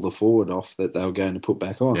to pull the forward off that they were going to put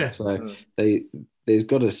back on. Yeah. So they've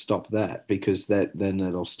got to stop that, because then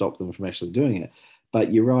it'll stop them from actually doing it.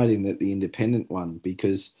 But you're right in that the independent one,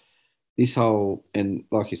 because this whole, and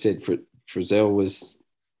like you said, Frizzell was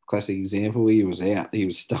a classic example. He was out, he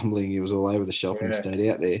was stumbling, he was all over the shop and stayed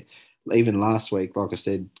out there. Even last week, like I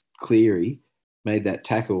said, Cleary made that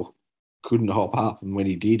tackle, couldn't hop up, and when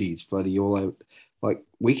he did, he's bloody all over. Like,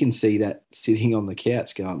 we can see that sitting on the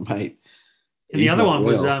couch going, mate. And the other one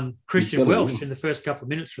was Christian Welch in the first couple of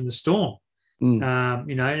minutes from the Storm.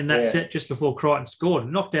 And that set just before Crichton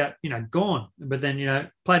scored, knocked out, gone. But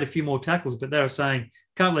then, played a few more tackles. But they were saying,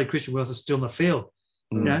 can't believe Christian Wells is still in the field.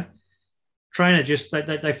 Trainer just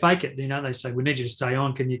they fake it. They say, we need you to stay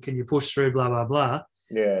on. Can you push through? Blah blah blah.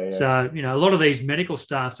 Yeah. So a lot of these medical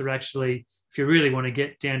staffs are actually, if you really want to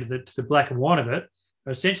get down to the black and white of it,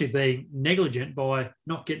 are essentially being negligent by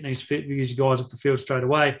not getting these guys off the field straight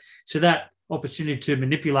away. So that opportunity to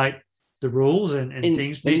manipulate the rules and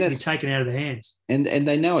things needs to be taken out of their hands. And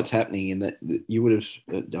they know it's happening, and that you would have,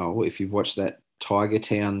 if you've watched that Tiger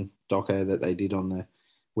Town doco that they did on the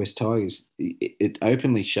West Tigers, it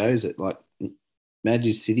openly shows it. Like Madge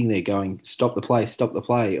is sitting there going, stop the play,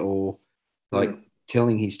 or like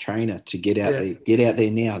telling his trainer to get out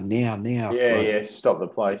there now. Yeah, stop the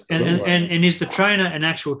play. And is the trainer an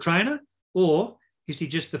actual trainer, or is he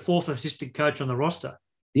just the fourth assistant coach on the roster?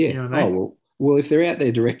 Yeah. You know what I mean? Well, if they're out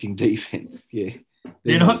there directing defense,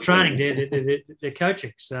 they're not training. They're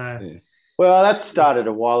coaching. So. Yeah. Well, that started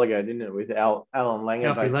a while ago, didn't it, with Alan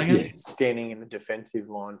Langer basically standing in the defensive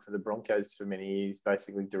line for the Broncos for many years,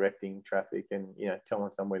 basically directing traffic and,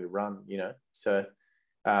 telling somewhere to run, So,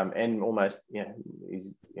 and almost,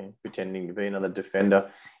 he's pretending to be another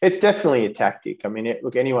defender. It's definitely a tactic. I mean,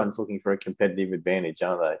 look, anyone's looking for a competitive advantage,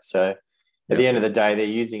 aren't they? So, at the end of the day, they're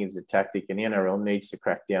using it as a tactic, and the NRL needs to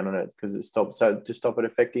crack down on it because to stop it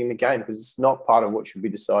affecting the game, because it's not part of what should be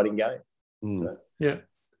deciding game. So,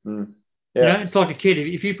 it's like a kid.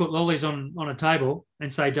 If you put lollies on a table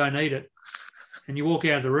and say don't eat it, and you walk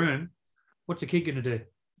out of the room, what's a kid going to do?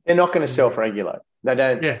 They're not going to self-regulate. They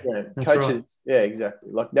don't. Coaches. Right. Yeah, exactly.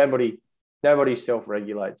 Like nobody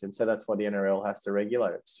self-regulates, and so that's why the NRL has to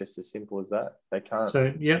regulate it. It's just as simple as that. They can't.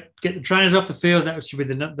 So get the trainers off the field. That should be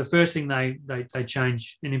the first thing they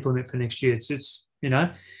change and implement for next year. It's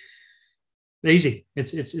easy.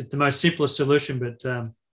 It's the most simplest solution. But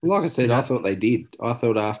like I said, I thought they did. I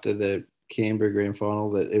thought after the Canberra grand final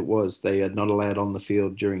that they are not allowed on the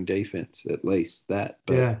field during defense, at least that.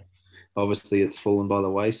 But obviously it's fallen by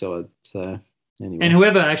the wayside. So. Anyway. And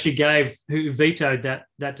whoever actually who vetoed that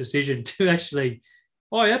decision to actually,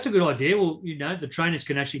 that's a good idea. Well, the trainers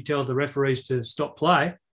can actually tell the referees to stop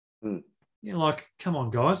play. Come on,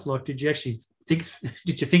 guys. Like, did you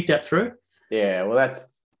think that through? Yeah, well,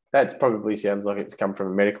 that's probably sounds like it's come from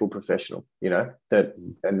a medical professional, that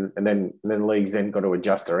and then leagues then got to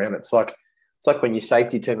adjust around it. It's like when your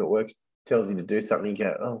safety team at work tells you to do something, you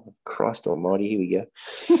go, oh, Christ almighty, here we go.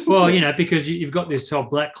 Well, because you've got this whole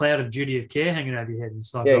black cloud of duty of care hanging over your head. And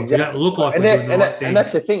stuff. So exactly. You don't look like we're doing the right thing. And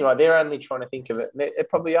that's the thing, right? They're only trying to think of it. They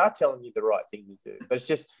probably are telling you the right thing to do. But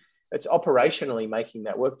it's operationally making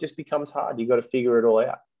that work just becomes hard. You've got to figure it all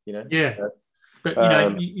out, Yeah. So,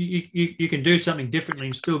 but, you can do something differently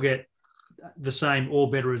and still get the same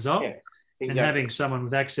or better result. Yeah, exactly. And having someone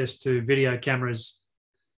with access to video cameras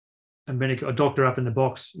and a doctor up in the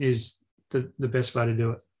box is the best way to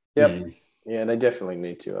do it. Yep. Yeah, they definitely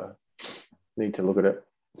need to look at it.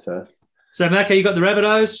 So Macca, you got the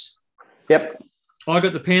Rabbitohs. Yep. I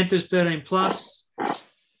got the Panthers 13+,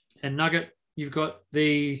 and Nugget, you've got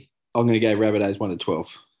the. I'm going to go Rabbitohs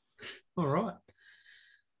 1-12. All right.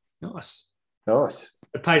 Nice.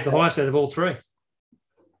 It pays the highest out of all three.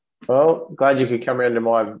 Well, glad you could come around to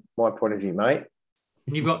my point of view, mate.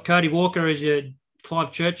 And you've got Cody Walker as your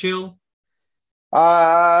Clive Churchill.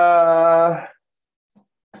 No.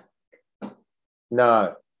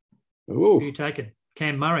 Who are you taking?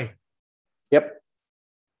 Cam Murray. Yep.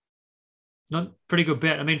 Not pretty good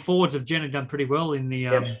bet. I mean, forwards have generally done pretty well in the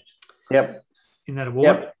in that award.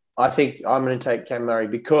 Yep. I think I'm going to take Cam Murray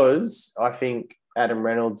because I think Adam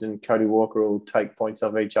Reynolds and Cody Walker will take points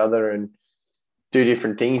off each other and do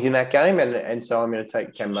different things in that game, and so I'm going to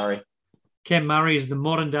take Cam Murray. Cam Murray is the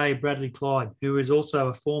modern-day Bradley Clyde, who is also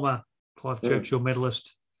a former Clive Churchill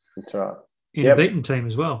medalist. That's right. In a beaten team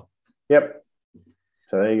as well. Yep.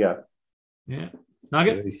 So there you go. Yeah.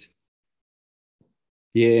 Nugget? Jeez.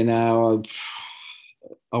 Yeah, no,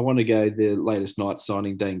 I want to go the latest night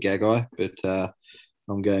signing, Dane Gagai, but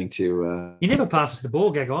I'm going to... He never passes the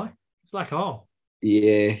ball, Gagai. Black hole.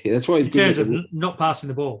 Yeah, that's why he's good. In terms of not passing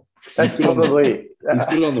the ball. That's probably... He's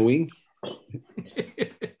good on the wing.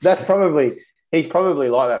 He's probably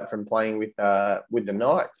like that from playing with the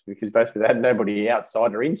Knights, because basically they had nobody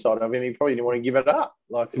outside or inside of him. He probably didn't want to give it up.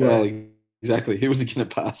 Well, exactly. Who was he going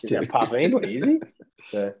to pass to? He didn't pass anybody, is he?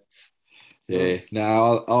 So, yeah.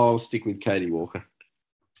 No, I'll stick with Cody Walker.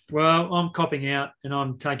 Well, I'm copping out and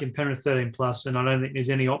I'm taking Penrith 13+, and I don't think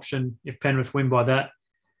there's any option if Penrith win by that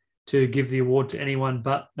to give the award to anyone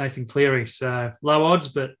but Nathan Cleary. So low odds,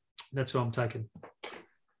 but that's what I'm taking.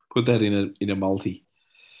 Put that in a multi.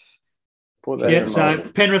 So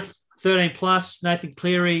Penrith 13 plus, Nathan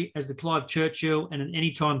Cleary as the Clive Churchill, and an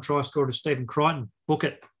anytime try scorer to Stephen Crichton. Book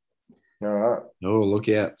it. All right. Oh, look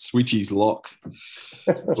out. Switchy's lock.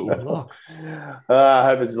 Lock. I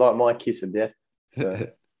hope it's like my kiss of death. So.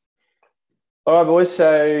 All right, boys.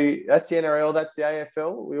 So that's the NRL. That's the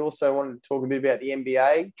AFL. We also wanted to talk a bit about the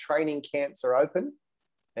NBA. Training camps are open.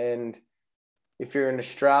 And if you're an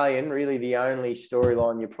Australian, really the only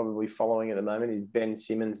storyline you're probably following at the moment is Ben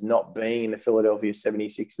Simmons not being in the Philadelphia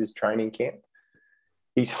 76ers training camp.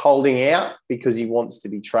 He's holding out because he wants to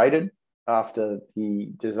be traded after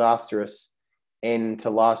the disastrous end to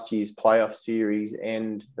last year's playoff series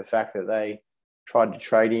and the fact that they tried to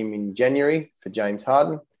trade him in January for James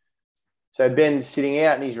Harden. So Ben's sitting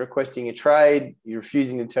out and he's requesting a trade. He's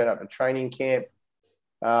refusing to turn up to training camp.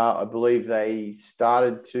 I believe they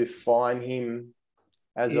started to fine him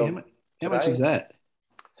as of how much is that?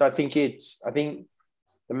 So I think the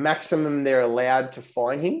maximum they're allowed to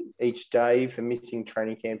fine him each day for missing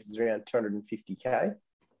training camps is around $250K.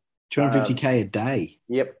 $250K a day.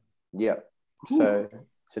 Yep. Ooh. So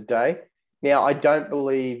it's a day. Now, I don't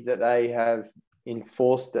believe that they have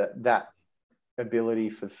enforced that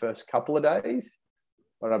ability for the first couple of days,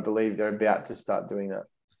 but I believe they're about to start doing that.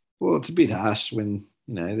 Well, it's a bit harsh when,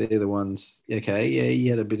 they're the ones, okay, yeah, he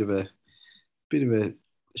had a bit of a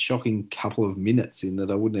shocking couple of minutes in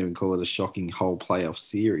that. I wouldn't even call it a shocking whole playoff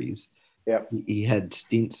series. Yeah. He had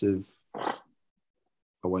stints of, I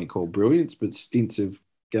won't call brilliance, but stints of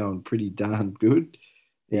going pretty darn good.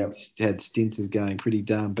 Yeah. He had stints of going pretty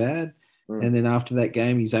darn bad. And then after that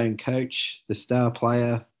game, his own coach, the star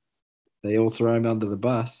player, they all throw him under the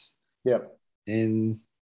bus. Yeah. And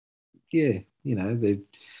yeah,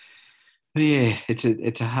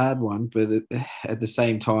 it's a hard one, but at the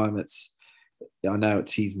same time, I know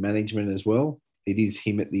it's his management as well. It is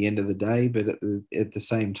him at the end of the day, but at the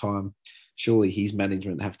same time, surely his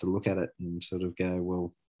management have to look at it and sort of go,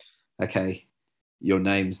 well, okay, your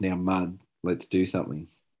name's now mud. Let's do something.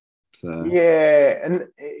 So yeah, and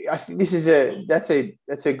I think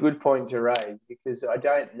that's a good point to raise, because I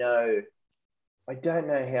don't know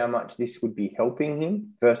how much this would be helping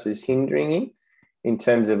him versus hindering him in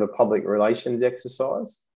terms of a public relations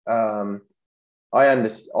exercise. I can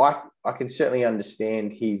certainly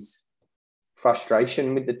understand his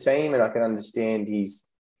frustration with the team, and I can understand he's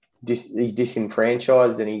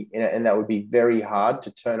disenfranchised, and that would be very hard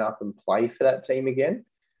to turn up and play for that team again.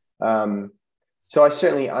 So I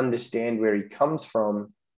certainly understand where he comes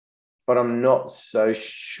from, but I'm not so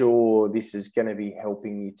sure this is going to be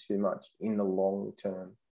helping you too much in the long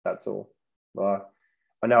term. That's all.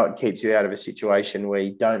 I know it keeps you out of a situation where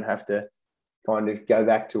you don't have to kind of go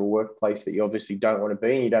back to a workplace that you obviously don't want to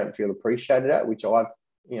be and you don't feel appreciated at, which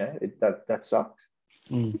that sucks.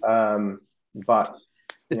 But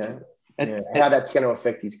how that's going to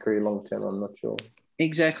affect his career long term, I'm not sure.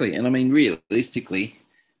 Exactly. And I mean, realistically,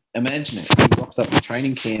 imagine it. He rocks up the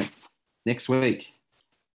training camp next week.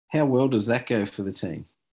 How well does that go for the team?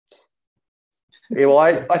 Yeah, well,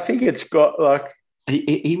 I think it's got like...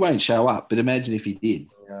 He won't show up, but imagine if he did.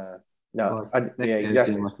 No, that goes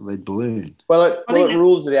exactly. down like a lead balloon. Well, it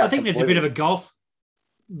rules it out. I think there's a bit of a gulf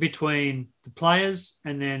between the players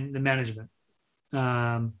and then the management.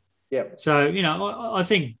 So, I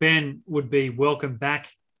think Ben would be welcome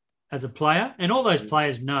back as a player, and all those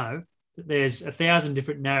players know that there's 1,000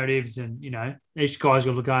 different narratives, and each guy's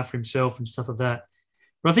got to look after himself and stuff like that.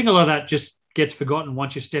 But I think a lot of that just gets forgotten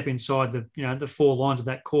once you step inside the four lines of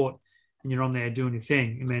that court and you're on there doing your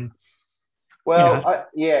thing. I mean,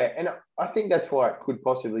 and I think that's why it could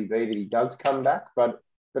possibly be that he does come back. But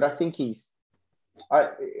I think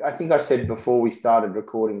I think I said before we started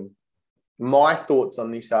recording, my thoughts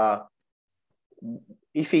on this are,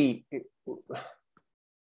 it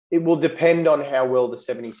will depend on how well the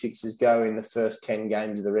 76ers go in the first 10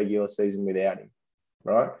 games of the regular season without him,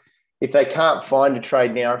 right? If they can't find a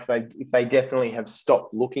trade now, if they definitely have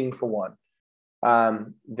stopped looking for one,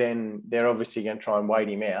 then they're obviously going to try and wait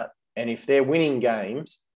him out. And if they're winning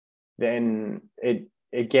games, then it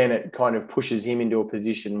kind of pushes him into a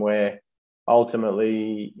position where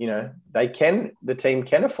ultimately, the team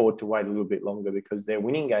can afford to wait a little bit longer because their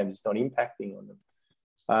winning games is not impacting on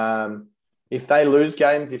them. If they lose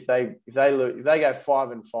games, if they go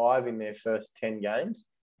 5-5 in their first 10 games,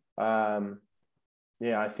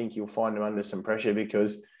 I think you'll find them under some pressure,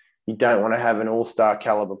 because you don't want to have an all-star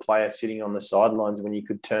caliber player sitting on the sidelines when you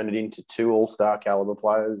could turn it into 2 all-star caliber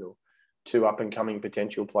players or 2 up-and-coming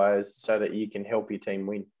potential players so that you can help your team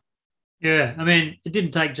win. Yeah, I mean, it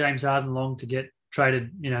didn't take James Harden long to get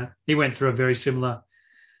traded. He went through a very similar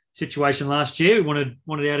situation last year. He wanted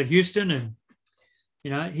out of Houston, and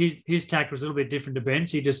his tact was a little bit different to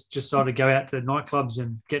Ben's. He just decided to go out to nightclubs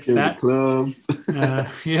and get To the fat. club.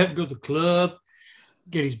 Go to the club,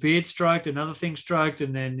 get his beard stroked, another thing stroked,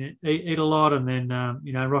 and then eat a lot, and then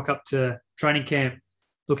rock up to training camp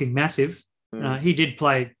looking massive. He did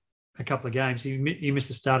play a couple of games. He missed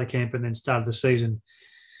the starter camp and then started the season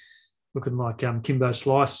looking like Kimbo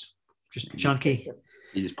Slice, just chunky.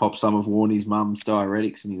 He just popped some of Warney's mum's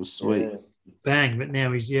diuretics and he was sweet. Yeah. Bang! But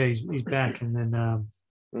now he's back, and then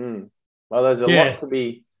Well, there's a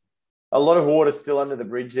lot of water still under the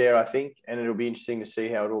bridge there, I think, and it'll be interesting to see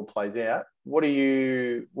how it all plays out. What do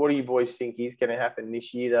you boys think is going to happen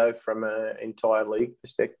this year, though, from an entire league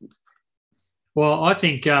perspective? Well, I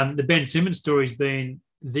think the Ben Simmons story has been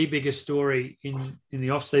the biggest story in the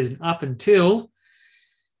off season up until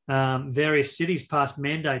various cities passed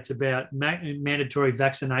mandates about mandatory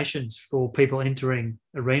vaccinations for people entering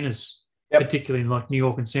arenas. Yep. Particularly in like New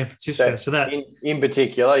York and San Francisco. So that in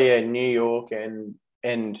particular, New York and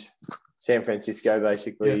San Francisco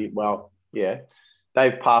basically. Yeah. Well,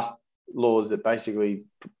 they've passed laws that basically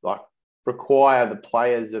like require the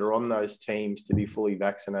players that are on those teams to be fully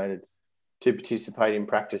vaccinated to participate in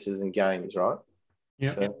practices and games, right?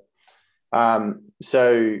 Yeah.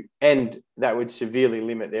 So and that would severely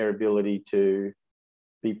limit their ability to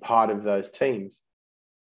be part of those teams.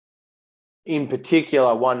 In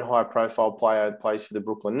particular, one high-profile player plays for the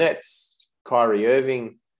Brooklyn Nets, Kyrie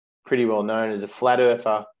Irving, pretty well known as a flat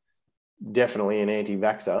earther, definitely an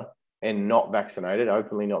anti-vaxxer and not vaccinated,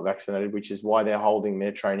 openly not vaccinated, which is why they're holding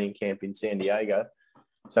their training camp in San Diego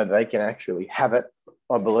so that they can actually have it,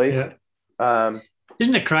 I believe. Yeah.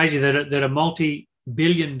 Isn't it crazy that a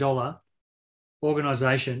multi-billion-dollar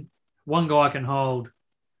organisation, one guy can hold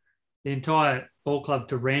the entire ball club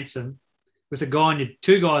to ransom with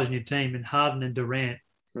two guys in your team, and Harden and Durant,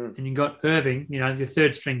 and you've got Irving, your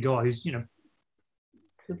third string guy, who's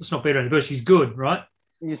let's not beat around the bush. He's good, right?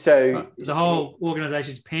 So the whole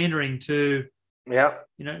organisation's pandering to, yeah.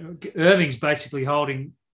 Irving's basically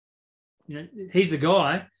holding. He's the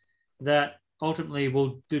guy that ultimately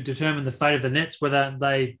will determine the fate of the Nets, whether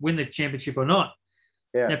they win the championship or not.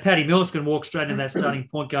 Yeah. Now, Patty Mills can walk straight into that starting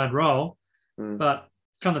point guard role, but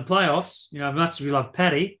come the playoffs, much as we love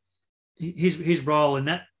Patty, his role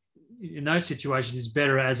in those situations is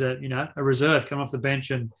better as a reserve, coming off the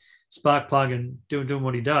bench and spark plug and doing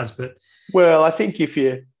what he does. But I think if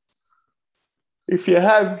you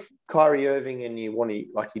have Kyrie Irving and you'd want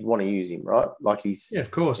to use him, right? Like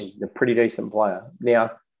of course, he's a pretty decent player.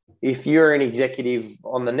 Now, if you're an executive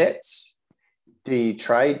on the Nets, do you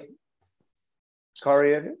trade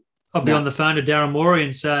Kyrie Irving? I'll be on the phone to Daryl Morey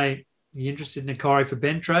and say, "Are you interested in a Kyrie for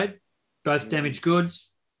Ben trade? Both damaged goods."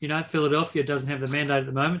 Philadelphia doesn't have the mandate at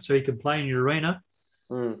the moment, so he can play in your arena.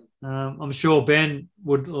 I'm sure Ben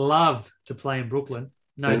would love to play in Brooklyn,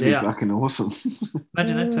 That'd doubt. Be fucking awesome.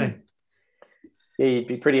 Imagine that team. Yeah, you'd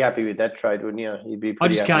be pretty happy with that trade, wouldn't you? You'd be. I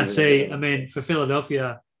just can't see. For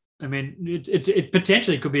Philadelphia, it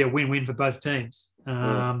potentially could be a win-win for both teams.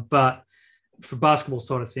 But for basketball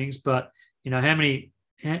side of things, how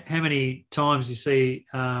many times do you see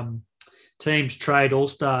teams trade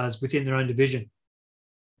all-stars within their own division?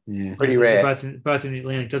 Yeah, pretty rare. Both in the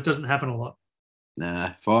Atlantic. That doesn't happen a lot. Nah,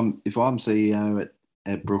 if I'm CEO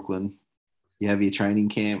at Brooklyn, you have your training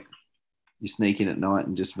camp, you sneak in at night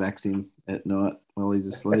and just vax him at night while he's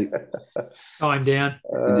asleep. Tie him down.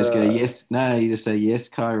 And just go, yes. No, you just say, yes,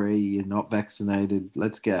 Kyrie, you're not vaccinated.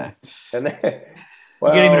 Let's go. And then,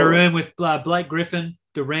 you get him in a room with Blake Griffin,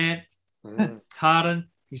 Durant, Harden.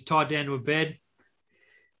 He's tied down to a bed.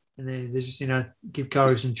 And then there's just, give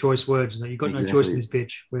Kyrie some choice words. You've got no choice in this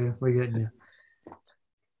bitch. We're getting you.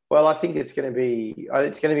 Well, I think it's going to be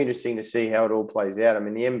interesting to see how it all plays out. The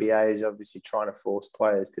NBA is obviously trying to force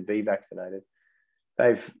players to be vaccinated.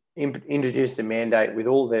 They've introduced a mandate with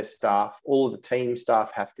all their staff. All of the team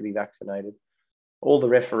staff have to be vaccinated. All the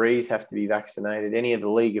referees have to be vaccinated. Any of the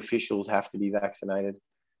league officials have to be vaccinated.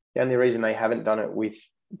 The only reason they haven't done it with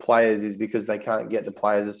players is because they can't get the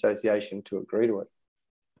Players Association to agree to it.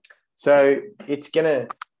 So it's going to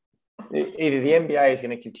either the NBA is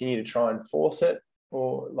going to continue to try and force it,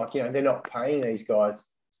 or they're not paying these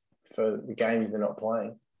guys for the games they're not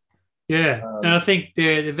playing. Yeah, and I think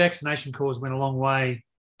the vaccination cause went a long way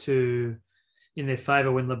in their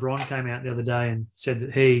favour when LeBron came out the other day and said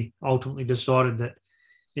that he ultimately decided that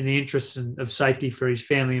in the interests of safety for his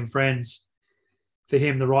family and friends, for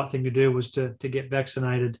him the right thing to do was to get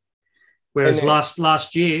vaccinated. Whereas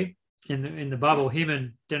last year in the bubble, him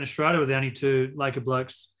and Dennis Schroeder were the only two Laker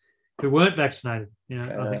blokes who weren't vaccinated.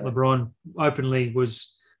 I think LeBron openly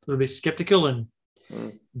was a little bit skeptical and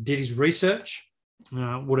did his research,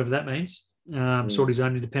 whatever that means. sought his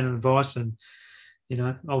own independent advice, and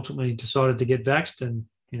ultimately decided to get vaxxed. And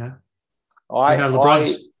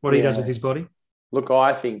LeBron's what he does with his body. Look,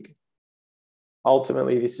 I think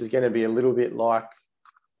ultimately this is going to be a little bit like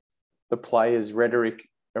the players' rhetoric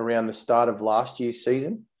around the start of last year's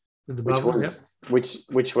season,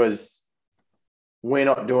 which was we're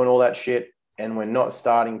not doing all that shit and we're not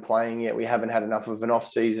starting playing yet. We haven't had enough of an off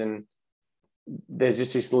season. There's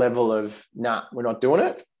just this level of, we're not doing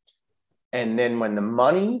it. And then when the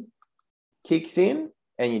money kicks in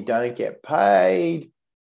and you don't get paid,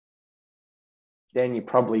 then you're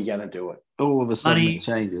probably going to do it. All of a sudden it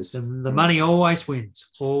changes. The money always wins.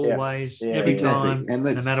 Always, every time, and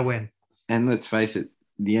no matter when. And let's face it,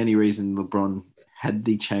 the only reason LeBron had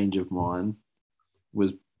the change of mind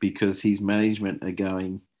was because his management are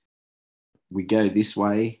going, we go this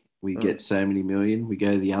way, we get so many million. We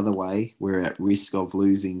go the other way, we're at risk of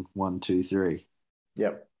losing 1, 2, 3.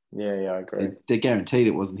 Yep. Yeah, I agree. They're guaranteed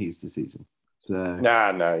it wasn't his decision. So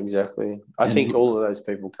no, exactly. I think all of those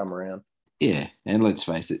people come around. Yeah, and let's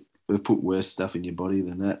face it, we've put worse stuff in your body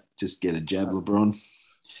than that. Just get a jab, LeBron.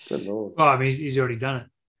 Good Lord. Well, I mean, he's already done it.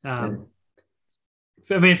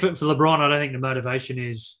 For LeBron, I don't think the motivation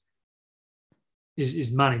is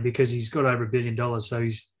money, because he's got over $1 billion, so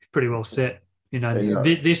he's pretty well set.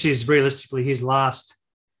 This is realistically his last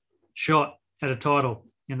shot at a title,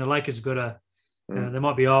 and the Lakers have got they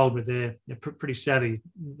might be old, but they're pretty savvy.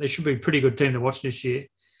 They should be a pretty good team to watch this year.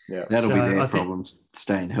 Yeah, that'll be their problem,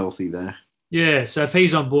 staying healthy there. Yeah, so if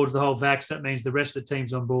he's on board with the whole vax, that means the rest of the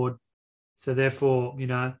team's on board. So therefore,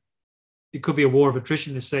 it could be a war of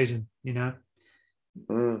attrition this season.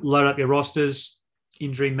 Load up your rosters,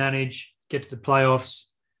 injury manage, get to the playoffs,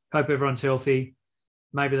 hope everyone's healthy.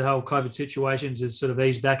 Maybe the whole COVID situations is sort of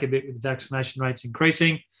eased back a bit with the vaccination rates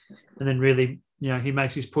increasing, and then really, he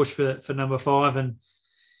makes his push for number 5, and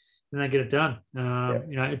they get it done.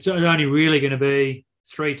 It's only really going to be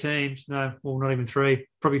 3 teams. No, well, not even 3,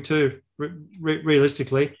 probably 2.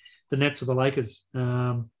 Realistically, the Nets or the Lakers.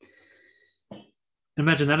 Imagine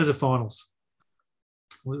that as a finals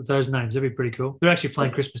with those names. That'd be pretty cool. They're actually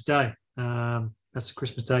playing Christmas Day. That's a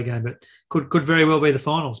Christmas Day game, but could very well be the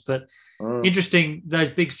finals. But interesting, those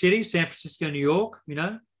big cities, San Francisco, New York,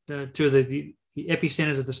 the 2 of the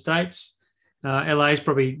epicenters of the states. LA is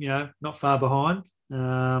probably, not far behind,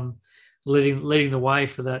 leading the way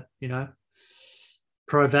for that,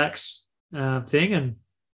 pro-vax thing. And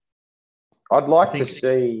I'd like to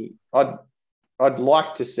see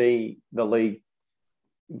the league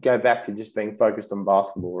go back to just being focused on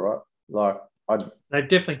basketball, right? They've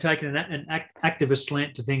definitely taken an activist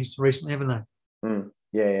slant to things recently, haven't they?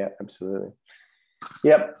 Yeah, absolutely.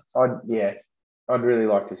 Yep. I'd really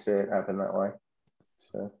like to see it happen that way.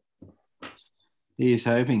 So he is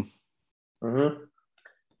hoping. Mm-hmm.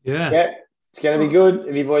 Yeah, it's going to be good.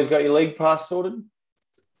 Have you boys got your league pass sorted?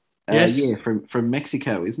 Yes. Yeah, from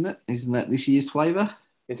Mexico, isn't it? Isn't that this year's flavour?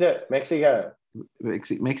 Is it Mexico?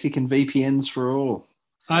 Mexican VPNs for all.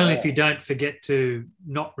 Only if you don't forget to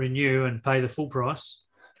not renew and pay the full price.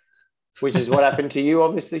 Which is what happened to you,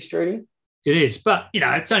 obviously, Strudy. It is, but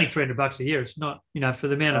it's only $300 a year. It's not, for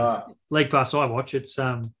the amount of league pass I watch. It's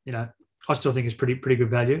I still think it's pretty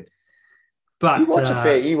good value. But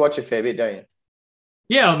you watch a fair bit, don't you?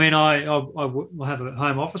 Yeah, I mean, I have a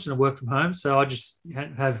home office and I work from home, so I just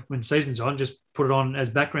have, when season's on, just put it on as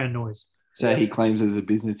background noise. So he claims as a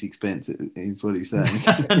business expense is what he's saying.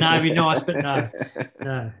 No, it'd be nice, but no,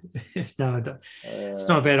 it's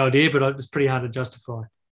not a bad idea, but it's pretty hard to justify.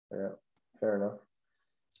 Yeah, fair enough.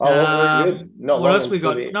 Very good. What else we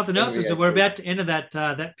got? Nothing else. Is that we're about to enter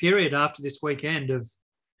that period after this weekend of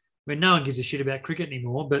when no one gives a shit about cricket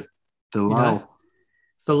anymore, but the lull.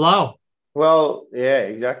 The lull. Well, yeah,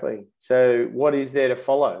 exactly. So what is there to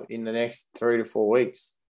follow in the next 3 to 4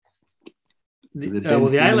 weeks?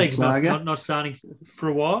 The A-League's not starting for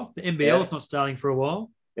a while. The NBL's not starting for a while.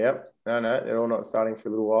 Yep. No, they're all not starting for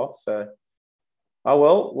a little while. So,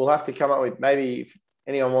 we'll have to come up with, maybe if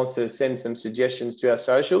anyone wants to send some suggestions to our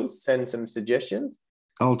socials, send some suggestions.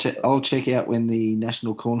 I'll check out when the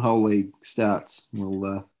National Cornhole League starts.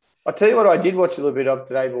 I'll tell you what I did watch a little bit of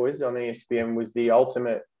today, boys, on ESPN was the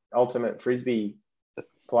Ultimate Frisbee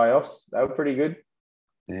playoffs. They were pretty good.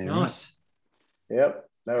 Yeah, nice. Yep.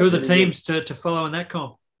 Who are the teams to follow in that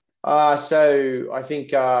comp? So I think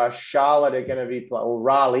Charlotte are going to be playing, or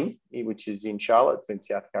Raleigh, which is in Charlotte, it's in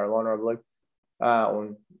South Carolina, I believe,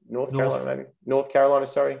 or Carolina, maybe. North Carolina,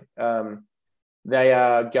 sorry. They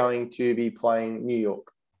are going to be playing New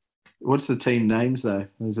York. What's the team names, though?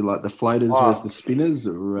 Is it like the Floaters versus the Spinners?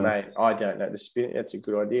 Or, Mate, I don't know. The Spin. That's a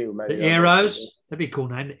good idea. Maybe the Arrows. That'd be a cool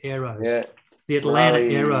name, the Arrows. Yeah. The Atlanta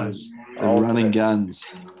Arrows. The running guns.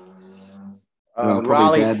 The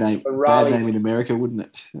probably Raleigh, bad name in America, wouldn't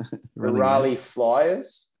it? The Raleigh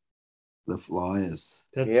Flyers. The Flyers.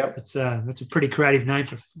 That's a pretty creative name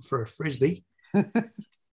for a frisbee.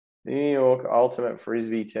 New York Ultimate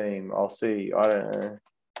Frisbee Team. I'll see. I don't know.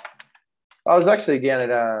 I was actually down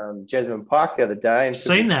at Jasmine Park the other day and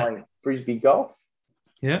seen that playing frisbee golf.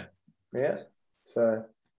 Yeah. So,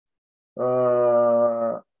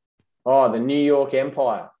 the New York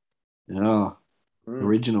Empire. Oh,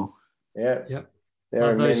 original. Yeah. Yep.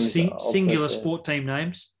 They're those singular sport team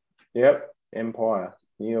names. Yep. Empire.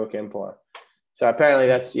 New York Empire. So apparently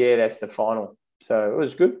that's the final. So it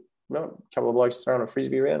was good. A couple of blokes throwing a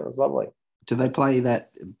frisbee around. It was lovely. Do they play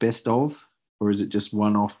that best of, or is it just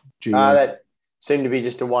one-off? That seemed to be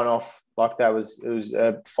just a one-off. Like it was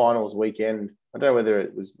a finals weekend. I don't know whether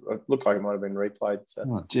it looked like it might have been replayed. So.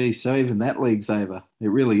 Oh, geez. So even that league's over. It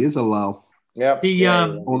really is a lull. Yep.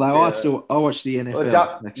 Although I watch the NFL.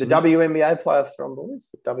 Well, the WNBA playoffs are on,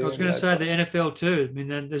 boys. I was going to say the NFL too. I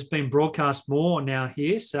mean, there's been broadcast more now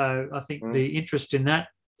here, so I think the interest in that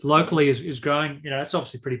locally is growing. It's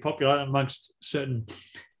obviously pretty popular amongst certain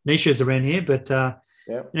niches around here, but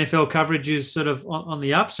NFL coverage is sort of on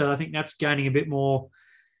the up, so I think that's gaining a bit more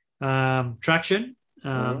traction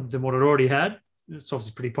than what it already had. It's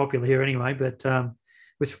obviously pretty popular here anyway, but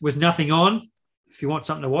with nothing on, if you want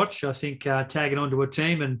something to watch, I think tagging onto a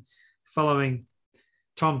team and following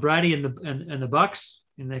Tom Brady and the Bucs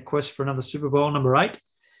in their quest for another Super Bowl, number 8.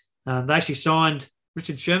 They actually signed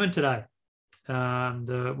Richard Sherman today,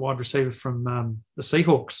 the wide receiver from the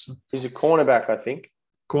Seahawks. He's a cornerback, I think.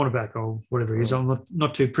 Cornerback or whatever he is. I'm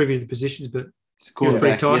not too privy to the positions, but it's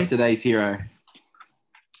cornerback, yesterday's hero.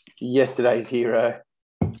 Yesterday's hero.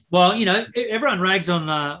 Well, everyone rags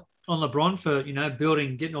on LeBron for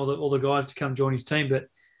getting all the guys to come join his team, but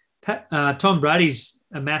Tom Brady's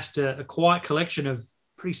amassed a quiet collection of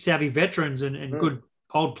pretty savvy veterans and good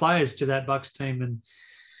old players to that Bucs team, and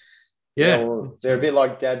they're a bit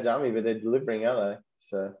like Dad's Army, but they're delivering, aren't they?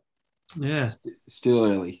 So still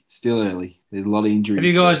early. There's a lot of injuries. Have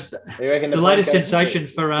you guys? The latest sensation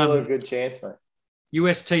for still a good chance, mate.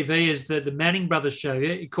 US TV is the Manning Brothers show.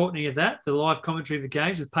 Yeah, you caught any of that? The live commentary of the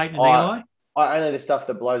games with Peyton and Eli. Only the stuff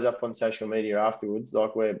that blows up on social media afterwards,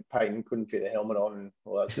 like where Peyton couldn't fit the helmet on and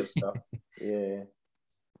all that sort of stuff. Yeah.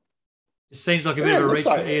 It seems like a bit of a reach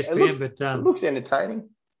for ESPN, but it looks entertaining.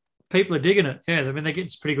 People are digging it. Yeah, I mean, they're getting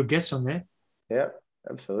some pretty good guests on there. Yeah,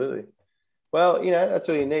 absolutely. Well, that's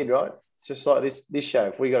all you need, right? It's just like this show.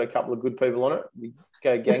 If we got a couple of good people on it, we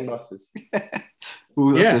go gangbusters.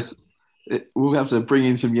 We'll have to bring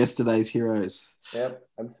in some yesterday's heroes. Yep,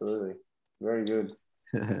 absolutely. Very good.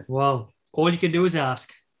 Well, all you can do is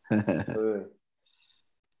ask. Absolutely.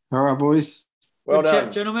 All right, boys. Well good done,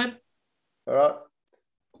 chat, gentlemen. All right.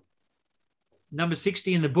 Number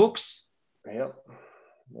 60 in the books. Yep.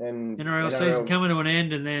 And NRL season coming to an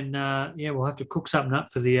end, and then we'll have to cook something up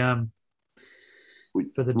for the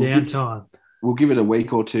downtime. We'll give it a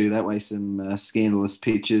week or two. That way, some scandalous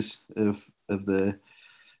pictures of the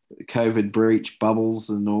COVID breach, bubbles,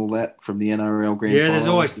 and all that from the NRL grand final. There's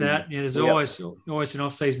always that. Yeah, there's always an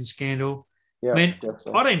off-season scandal. Yeah, I mean,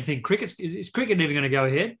 definitely. I don't even think is cricket even going to go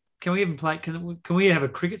ahead? Can we even play? Can we have a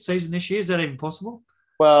cricket season this year? Is that even possible?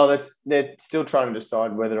 Well, they're still trying to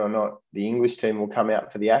decide whether or not the English team will come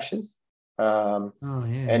out for the Ashes. And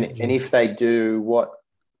if they do, what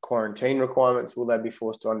quarantine requirements will they be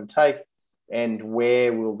forced to undertake, and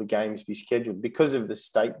where will the games be scheduled? Because of the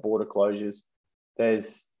state border closures,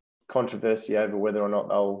 there's controversy over whether or not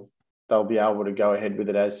they'll be able to go ahead with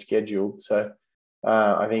it as scheduled. So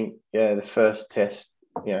I think the first test,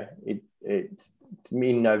 it's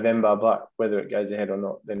in November, but whether it goes ahead or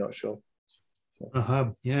not, they're not sure.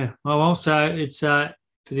 Yeah. Oh, well, so it's for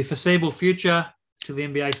the foreseeable future till the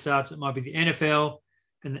NBA starts. It might be the NFL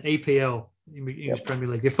and the EPL, English Premier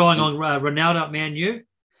League. You're following on Ronaldo at Man U.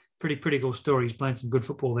 Pretty cool story. He's playing some good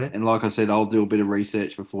football there. And like I said, I'll do a bit of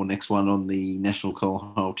research before next one on the National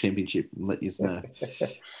Cornhole Championship and let you know.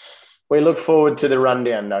 We look forward to the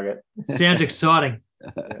rundown, Nugget. Sounds exciting.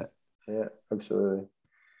 Yeah, absolutely.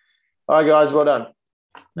 All right, guys, well done.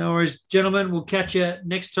 No worries, gentlemen. We'll catch you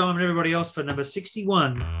next time and everybody else for number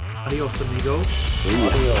 61. Adios, amigos.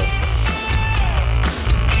 Adios.